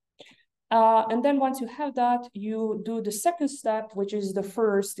it. And then once you have that, you do the second step, which is the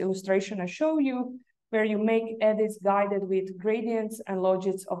first illustration I show you, where you make edits guided with gradients and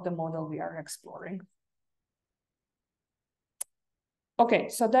logits of the model we are exploring. Okay,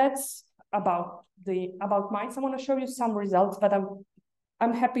 so that's about mine. So I want to show you some results, but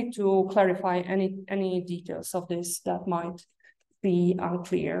I'm happy to clarify any details of this that might be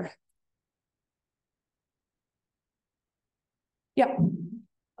unclear. Yeah.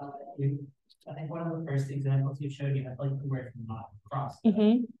 I think one of the first examples you showed, you had like the word not cross.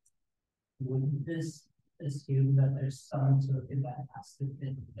 Wouldn't this assume that there's some sort of that has to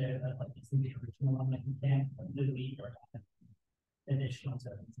fit there that like it's in the original one that you can't delete or add additional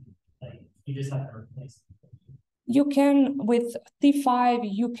certainty? Like you just have to replace it. You can, with T5,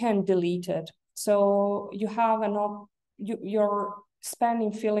 you can delete it. So you have your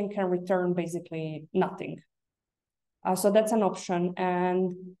spanning filling can return basically nothing. So that's an option.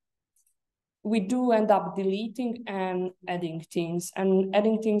 And we do end up deleting and adding things. And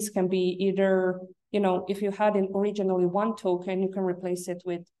adding things can be either, if you had originally 1 token, you can replace it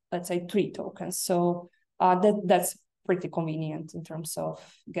with, let's say, 3 tokens. So that's pretty convenient in terms of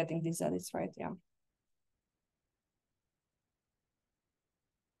getting these edits right, yeah.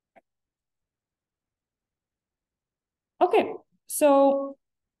 Okay, so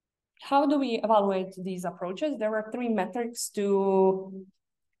how do we evaluate these approaches? There are 3 metrics to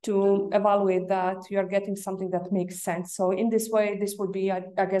evaluate that you are getting something that makes sense. So in this way, this would be, I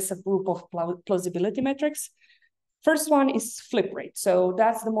guess, a group of plausibility metrics. First one is flip rate. So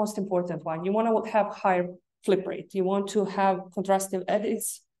that's the most important one. You want to have higher flip rate. You want to have contrastive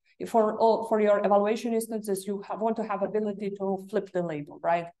edits. For your evaluation instances, you want to have ability to flip the label,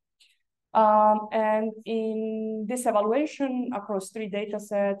 right? And in this evaluation across 3 data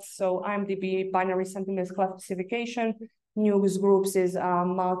sets, so IMDb binary sentiment classification, news groups is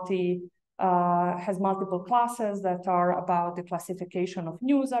has multiple classes that are about the classification of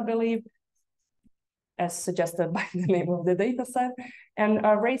news, I believe, as suggested by the name of the data set. And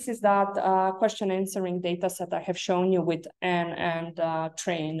race is that question answering data set I have shown you with and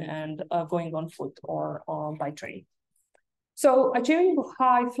train and going on foot or by train. So achieving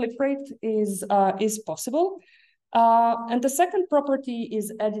high flip rate is possible. And the second property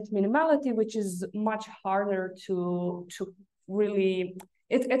is edit minimality, which is much harder to really,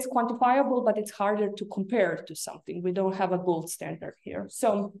 it's quantifiable, but it's harder to compare to something. We don't have a gold standard here.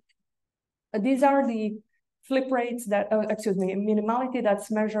 So these are the flip rates that, minimality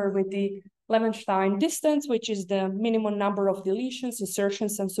that's measured with the Levenstein distance, which is the minimum number of deletions,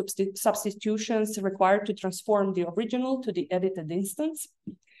 insertions, and substitutions required to transform the original to the edited instance.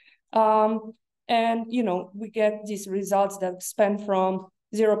 And, we get these results that span from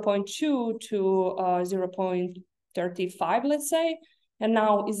 0.2 to 0.35, let's say. And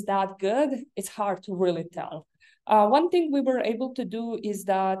now, is that good? It's hard to really tell. One thing we were able to do is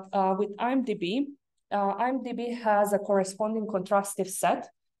that with IMDb, IMDb has a corresponding contrastive set,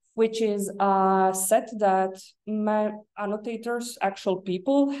 which is a set that annotators, actual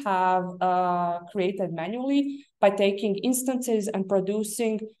people, have created manually by taking instances and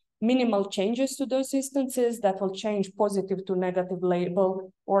producing minimal changes to those instances that will change positive to negative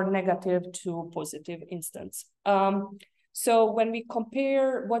label or negative to positive instance. So when we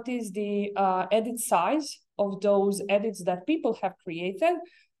compare what is the edit size of those edits that people have created,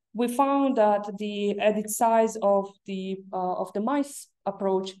 we found that the edit size of the mice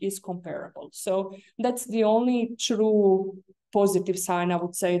approach is comparable. So that's the only true positive sign, I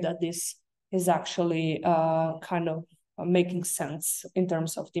would say, that this is actually kind of making sense in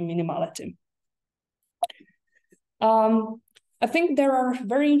terms of the minimality. I think there are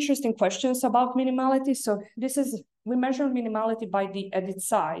very interesting questions about minimality. So we measure minimality by the edit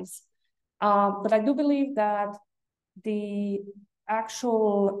size. But I do believe that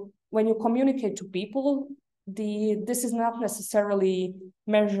when you communicate to people, this is not necessarily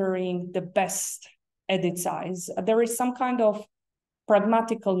measuring the best edit size. There is some kind of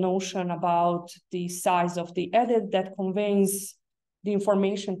pragmatical notion about the size of the edit that conveys the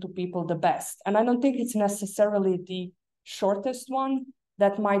information to people the best. And I don't think it's necessarily the shortest one.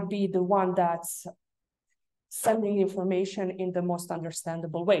 That might be the one that's sending information in the most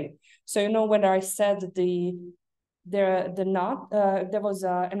understandable way. So, when I said there was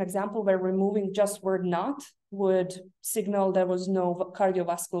an example where removing just word not would signal there was no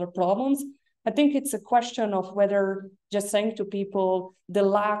cardiovascular problems. I think it's a question of whether just saying to people the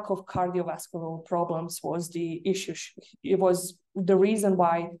lack of cardiovascular problems was the issue. It was the reason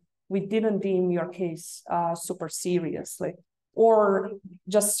why we didn't deem your case super seriously, or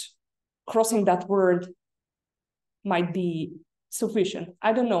just crossing that word might be sufficient.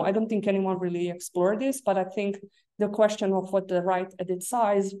 I don't know. I don't think anyone really explored this, but I think the question of what the right edit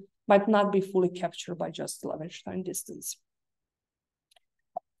size might not be fully captured by just Lagrange time distance.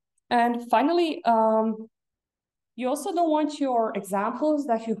 And finally, you also don't want your examples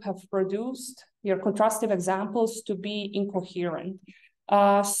that you have produced, your contrastive examples, to be incoherent.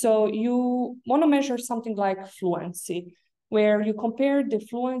 So you want to measure something like fluency, where you compare the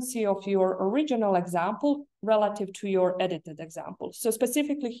fluency of your original example relative to your edited example. So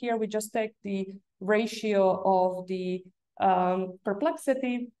specifically here, we just take the ratio of the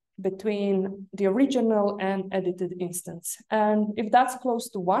perplexity between the original and edited instance. And if that's close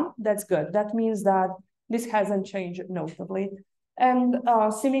to 1, that's good. That means that this hasn't changed notably. And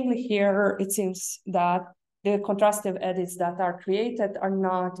seemingly here, it seems that the contrastive edits that are created are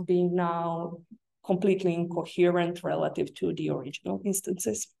not being now completely incoherent relative to the original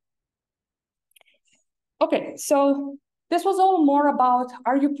instances. Okay, so this was all more about,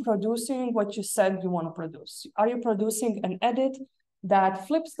 are you producing what you said you want to produce? Are you producing an edit that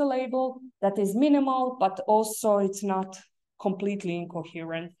flips the label, that is minimal, but also it's not completely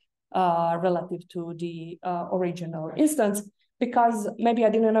incoherent relative to the original instance? Because maybe I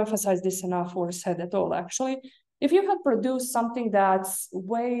didn't emphasize this enough or said at all, actually. If you have produced something that's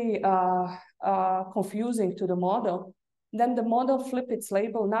way confusing to the model, then the model flip its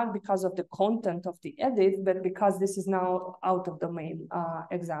label not because of the content of the edit, but because this is now out of the main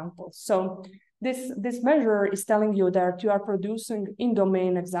example. So this measure is telling you that you are producing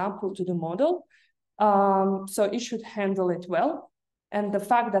in-domain example to the model. So it should handle it well. And the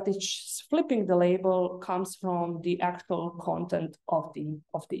fact that it's flipping the label comes from the actual content of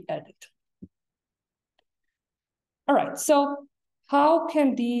the edit. All right, so how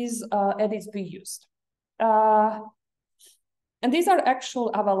can these edits be used? And these are actual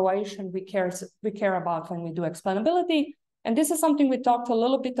evaluation we care about when we do explainability. And this is something we talked a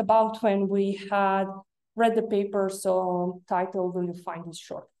little bit about when we had read the paper, so titled, Will You Find These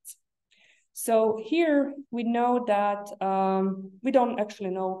Shortcuts? So here we know that we don't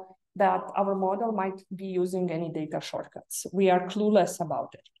actually know that our model might be using any data shortcuts. We are clueless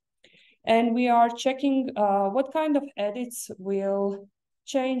about it. And we are checking what kind of edits will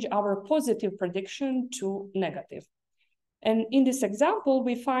change our positive prediction to negative. And in this example,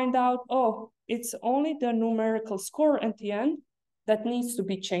 we find out, oh, it's only the numerical score at the end that needs to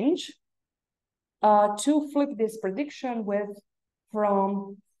be changed to flip this prediction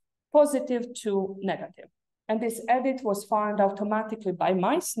from positive to negative. And this edit was found automatically by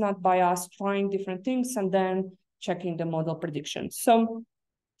mice, not by us trying different things and then checking the model prediction. So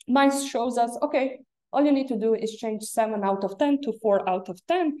mice shows us, okay, all you need to do is change 7 out of 10 to 4 out of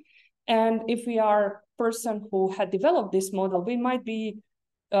 10. And if we are person who had developed this model, we might be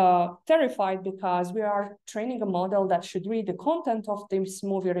terrified because we are training a model that should read the content of this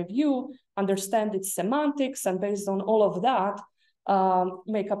movie review, understand its semantics, and based on all of that,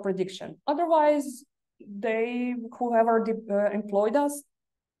 make a prediction. Otherwise, whoever employed us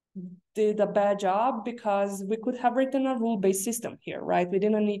did a bad job because we could have written a rule-based system here, right? We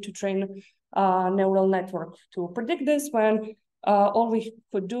didn't need to train a neural network to predict this when all we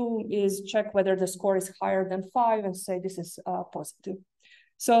could do is check whether the score is higher than 5 and say this is positive.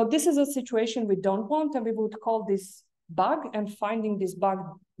 So this is a situation we don't want, and we would call this bug, and finding this bug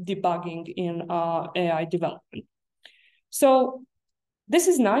debugging in AI development. So this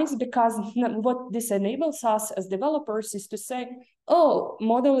is nice because what this enables us as developers is to say, oh,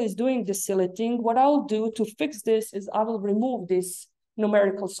 model is doing this silly thing. What I'll do to fix this is I will remove these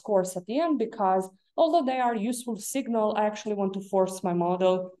numerical scores at the end because although they are useful signal, I actually want to force my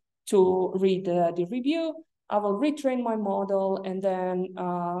model to read the review. I will retrain my model, and then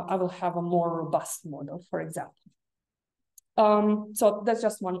I will have a more robust model, for example. So that's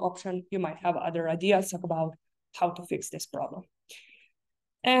just one option. You might have other ideas about how to fix this problem.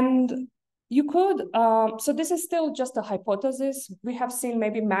 And you could, so this is still just a hypothesis. We have seen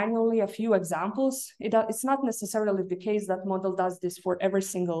maybe manually a few examples. It's not necessarily the case that model does this for every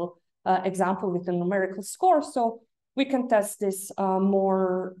single example with a numerical score. So we can test this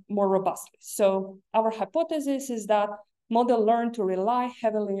more robustly. So our hypothesis is that model learn to rely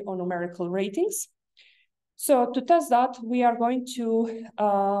heavily on numerical ratings. So to test that, we are going to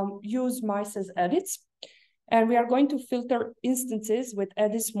use mice's edits. And we are going to filter instances with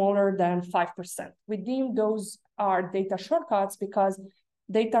edits smaller than 5%. We deem those are data shortcuts because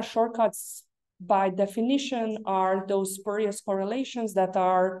data shortcuts by definition are those spurious correlations that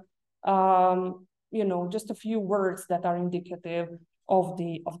are, just a few words that are indicative of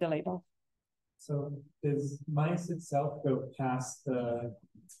the label. So does mice itself go past the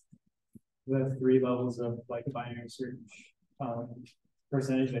the 3 levels of like binary search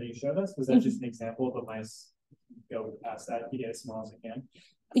percentage that you showed us, was that just an example, but minus go past that, you get as small as it can?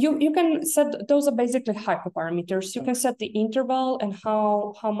 You can set, those are basically hyperparameters. You can set the interval and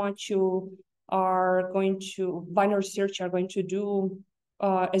how much you are going to, binary search are going to do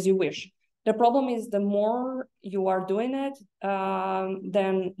as you wish. The problem is the more you are doing it,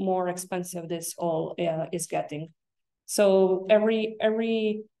 then more expensive this all is getting. So every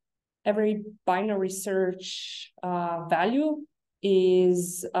binary search value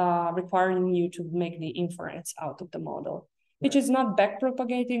is requiring you to make the inference out of the model, which is not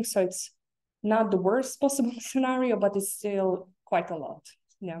backpropagating, so it's not the worst possible scenario, but it's still quite a lot.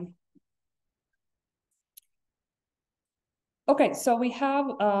 Yeah. Okay, so we have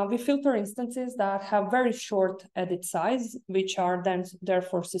we filter instances that have very short edit size, which are then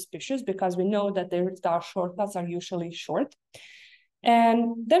therefore suspicious because we know that their shortcuts are usually short.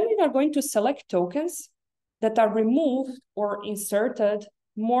 And then we are going to select tokens that are removed or inserted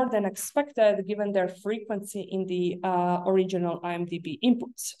more than expected given their frequency in the original IMDb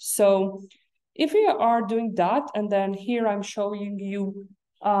inputs. So if we are doing that, and then here I'm showing you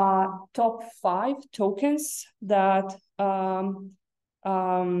top 5 tokens that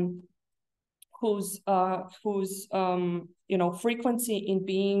whose frequency in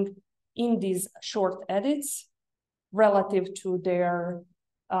being in these short edits relative to their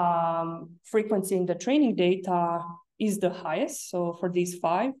frequency in the training data is the highest. So for these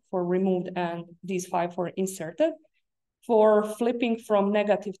 5 for removed and these 5 for inserted, for flipping from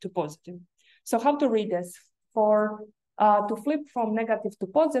negative to positive. So how to read this? For to flip from negative to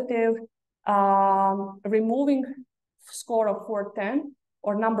positive, removing score of 410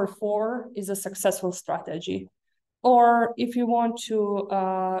 or number 4 is a successful strategy. Or if you want to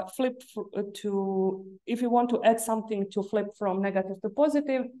if you want to add something to flip from negative to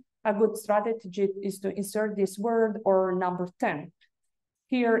positive, a good strategy is to insert this word or number 10.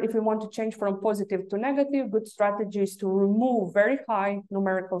 Here, if you want to change from positive to negative, good strategy is to remove very high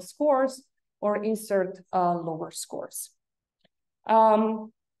numerical scores or insert lower scores.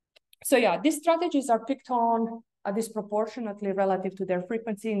 So yeah, these strategies are picked on disproportionately relative to their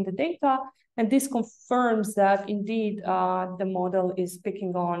frequency in the data. And this confirms that indeed the model is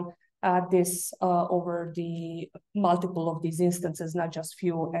picking on this over the multiple of these instances, not just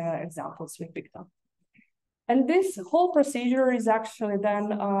few examples we picked on. And this whole procedure is actually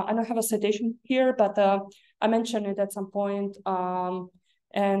then, I don't have a citation here, but I mentioned it at some point,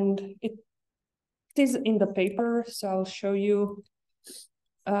 and it is in the paper, so I'll show you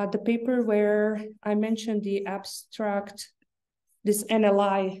the paper where I mentioned the abstract, this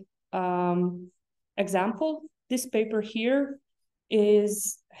NLI example. This paper here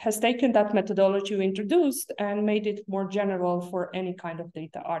has taken that methodology we introduced and made it more general for any kind of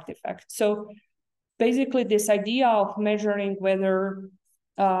data artifact. So basically this idea of measuring whether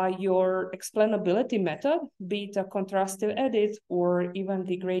your explainability method, be it a contrastive edit or even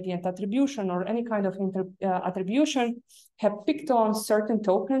the gradient attribution or any kind of attribution, have picked on certain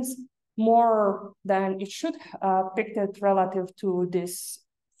tokens more than it should picked it relative to this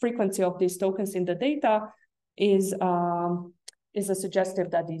frequency of these tokens in the data is a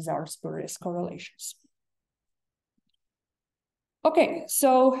suggestive that these are spurious correlations. Okay,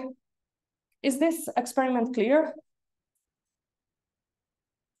 so is this experiment clear?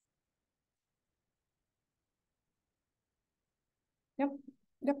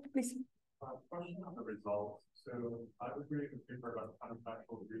 Yep, please. Question on the results. So I was reading a paper about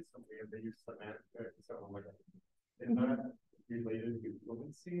counterfactual recently, and they used semantics. So like, is that related to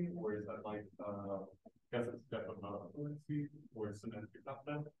fluency, or is that like, I guess it's definitely not fluency or semantic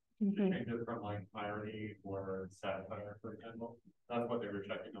content? Changes from like irony or satire, for example. That's what they were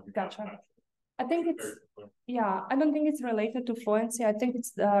checking on. Gotcha. I think it's, yeah, I don't think it's related to fluency. I think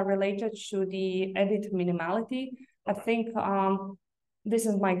it's related to the edit minimality. Okay. I think this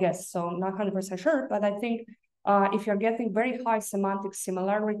is my guess, so not 100% sure, but I think if you're getting very high semantic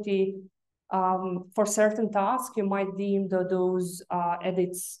similarity for certain tasks, you might deem that those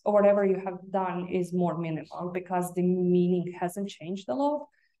edits or whatever you have done is more minimal because the meaning hasn't changed a lot.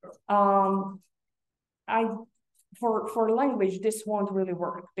 For language, this won't really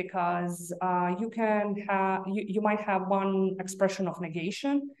work because you might have one expression of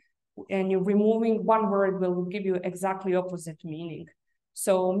negation, and you're removing one word will give you exactly opposite meaning.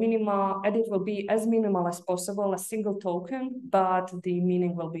 So minimal edit will be as minimal as possible, a single token, but the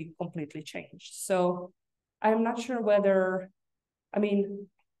meaning will be completely changed. So I'm not sure whether, I mean,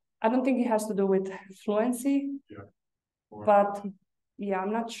 I don't think it has to do with fluency, but yeah,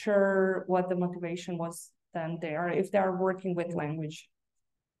 I'm not sure what the motivation was then there, if they are working with language.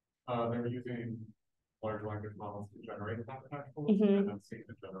 they were using large language models to generate counterfactuals and then seeing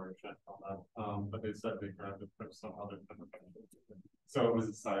the generation on that. But they said they grabbed it from some other counterfactual. So it was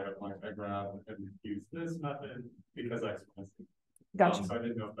a side of like, I grabbed and used this method because I Gotcha. So I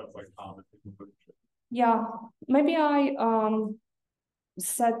didn't know if that's like common. Yeah, maybe I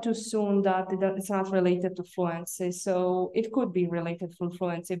said too soon that it's not related to fluency. So it could be related to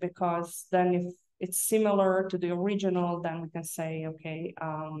fluency, because then if it's similar to the original, then we can say, okay,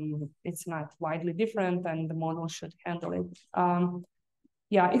 it's not widely different and the model should handle it.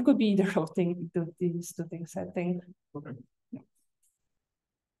 Yeah, it could be either of these two things, I think. Okay. Yeah.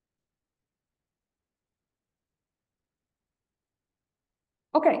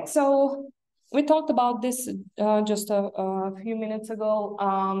 Okay, so we talked about this just a few minutes ago,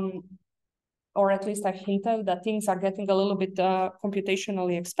 or at least I hinted that things are getting a little bit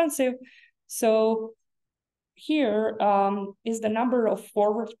computationally expensive. So here is the number of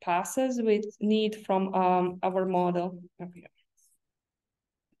forward passes we need from our model. Okay.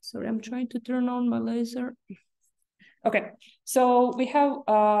 Sorry, I'm trying to turn on my laser. Okay, so we have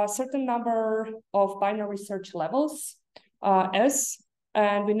a certain number of binary search levels, S,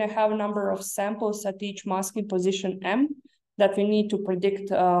 and we have a number of samples at each masking position M that we need to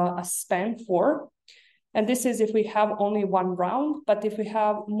predict a span for. And this is if we have only one round, but if we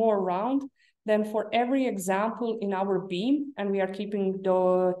have more round, then for every example in our beam, and we are keeping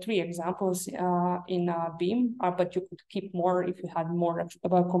the 3 examples in a beam, but you could keep more if you had more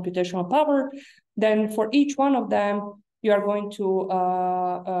computational power, then for each one of them, you are going to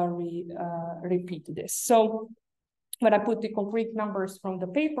repeat this. So when I put the concrete numbers from the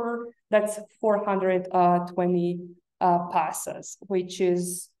paper, that's 420 passes, which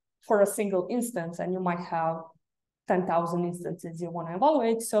is for a single instance, and you might have 10,000 instances you want to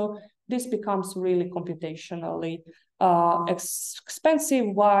evaluate. So this becomes really computationally expensive,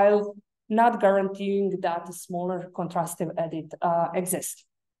 while not guaranteeing that a smaller contrastive edit exists.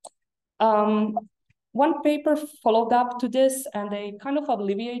 One paper followed up to this, and they kind of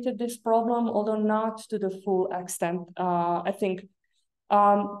alleviated this problem, although not to the full extent. I think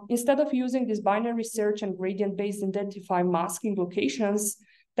instead of using this binary search and gradient-based identify masking locations,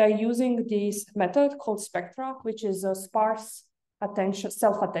 they're using this method called spectra, which is a sparse attention,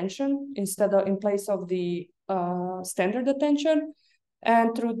 self-attention, in place of the standard attention.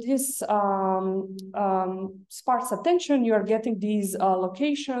 And through this sparse attention, you are getting these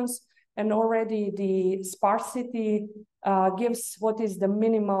locations, and already the sparsity gives what is the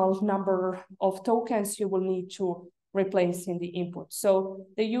minimal number of tokens you will need to replace in the input. So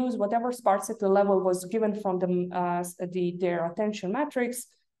they use whatever sparsity level was given from their attention matrix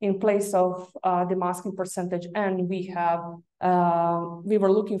in place of the masking percentage, and we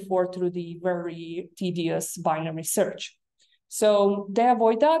were looking for through the very tedious binary search. So they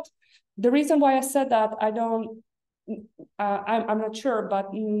avoid that. The reason why I said that, I'm not sure,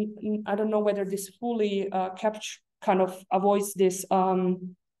 but I don't know whether this fully kind of avoids this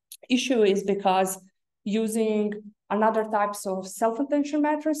issue, is because using another types of self-attention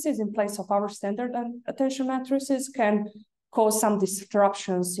matrices in place of our standard attention matrices can cause some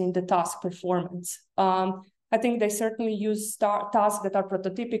disruptions in the task performance. I think they certainly use tasks that are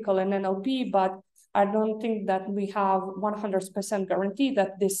prototypical in NLP, but I don't think that we have 100% guarantee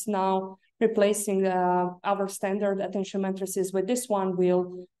that this now replacing our standard attention matrices with this one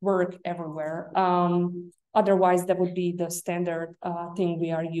will work everywhere. Otherwise, that would be the standard thing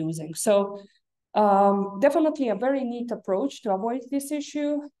we are using. So definitely a very neat approach to avoid this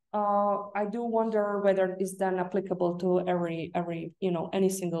issue. I do wonder whether it's then applicable to every any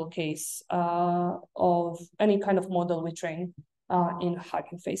single case of any kind of model we train in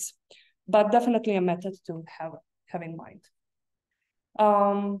Hugging Face, but definitely a method to have in mind.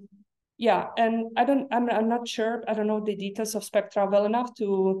 Yeah, and I'm not sure. I don't know the details of spectra well enough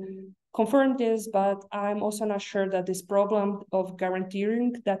to confirm this, but I'm also not sure that this problem of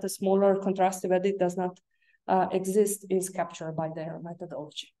guaranteeing that a smaller contrastive edit does not exist is captured by their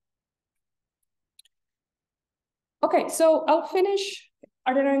methodology. Okay, so I'll finish.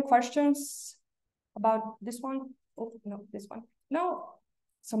 Are there any questions about this one? Oh, no, this one. No,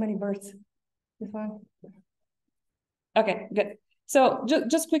 so many birds. This one. Okay, good. So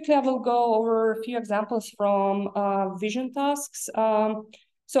just quickly, I will go over a few examples from vision tasks.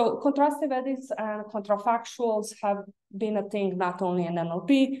 So contrastive edits and contrafactuals have been a thing not only in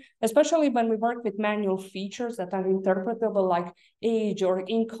NLP, especially when we work with manual features that are interpretable like age or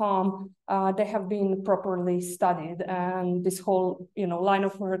income. They have been properly studied, and this whole line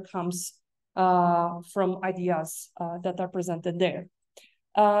of work comes from ideas that are presented there.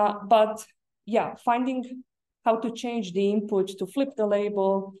 But yeah, finding how to change the input to flip the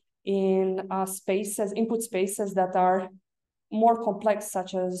label in spaces, input spaces that are more complex,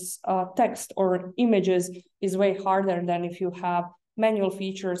 such as text or images, is way harder than if you have manual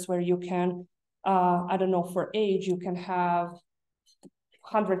features where you can, I don't know, for age, you can have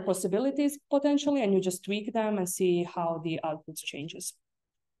 100 possibilities potentially, and you just tweak them and see how the output changes.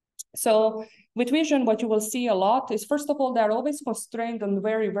 So with vision, what you will see a lot is, first of all, they're always constrained on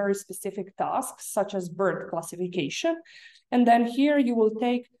very, very specific tasks, such as bird classification. And then here you will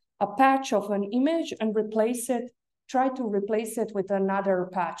take a patch of an image and try to replace it with another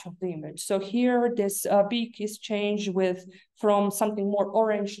patch of the image. So here, this beak is changed from something more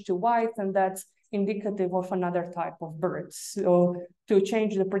orange to white, and that's indicative of another type of bird. So to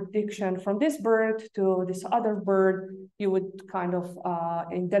change the prediction from this bird to this other bird, you would kind of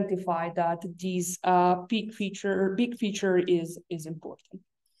identify that these beak feature is important.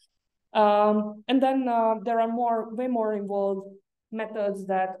 And then there are way more involved methods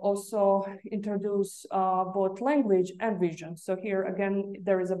that also introduce both language and vision. So here again,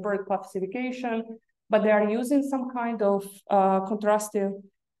 there is a bird classification, but they are using some kind of contrastive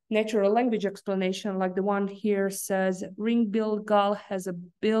natural language explanation, like the one here says, ring-billed gull has a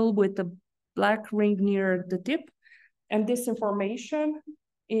bill with a black ring near the tip. And this information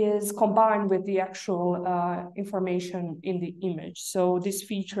is combined with the actual information in the image. So this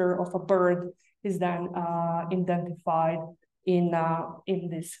feature of a bird is then identified in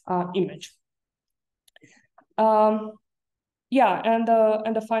this image. Yeah, and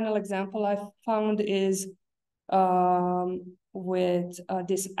the final example I found is with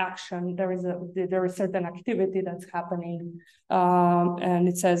this action. There is certain activity that's happening, and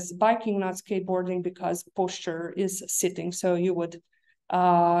it says biking, not skateboarding, because posture is sitting. So you would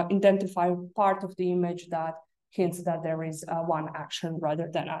identify part of the image that hints that there is one action rather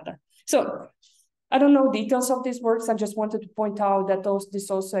than other. So I don't know details of these works. I just wanted to point out that this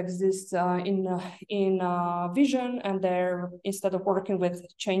also exists in vision, and instead of working with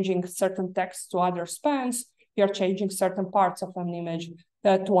changing certain text to other spans, you're changing certain parts of an image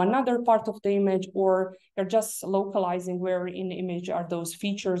to another part of the image, or you're just localizing where in the image are those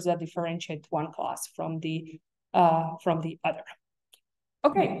features that differentiate one class from the other.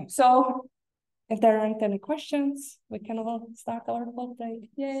 Okay, so if there aren't any questions, we can all start our whole day.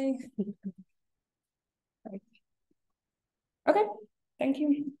 Yay. Okay, thank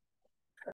you.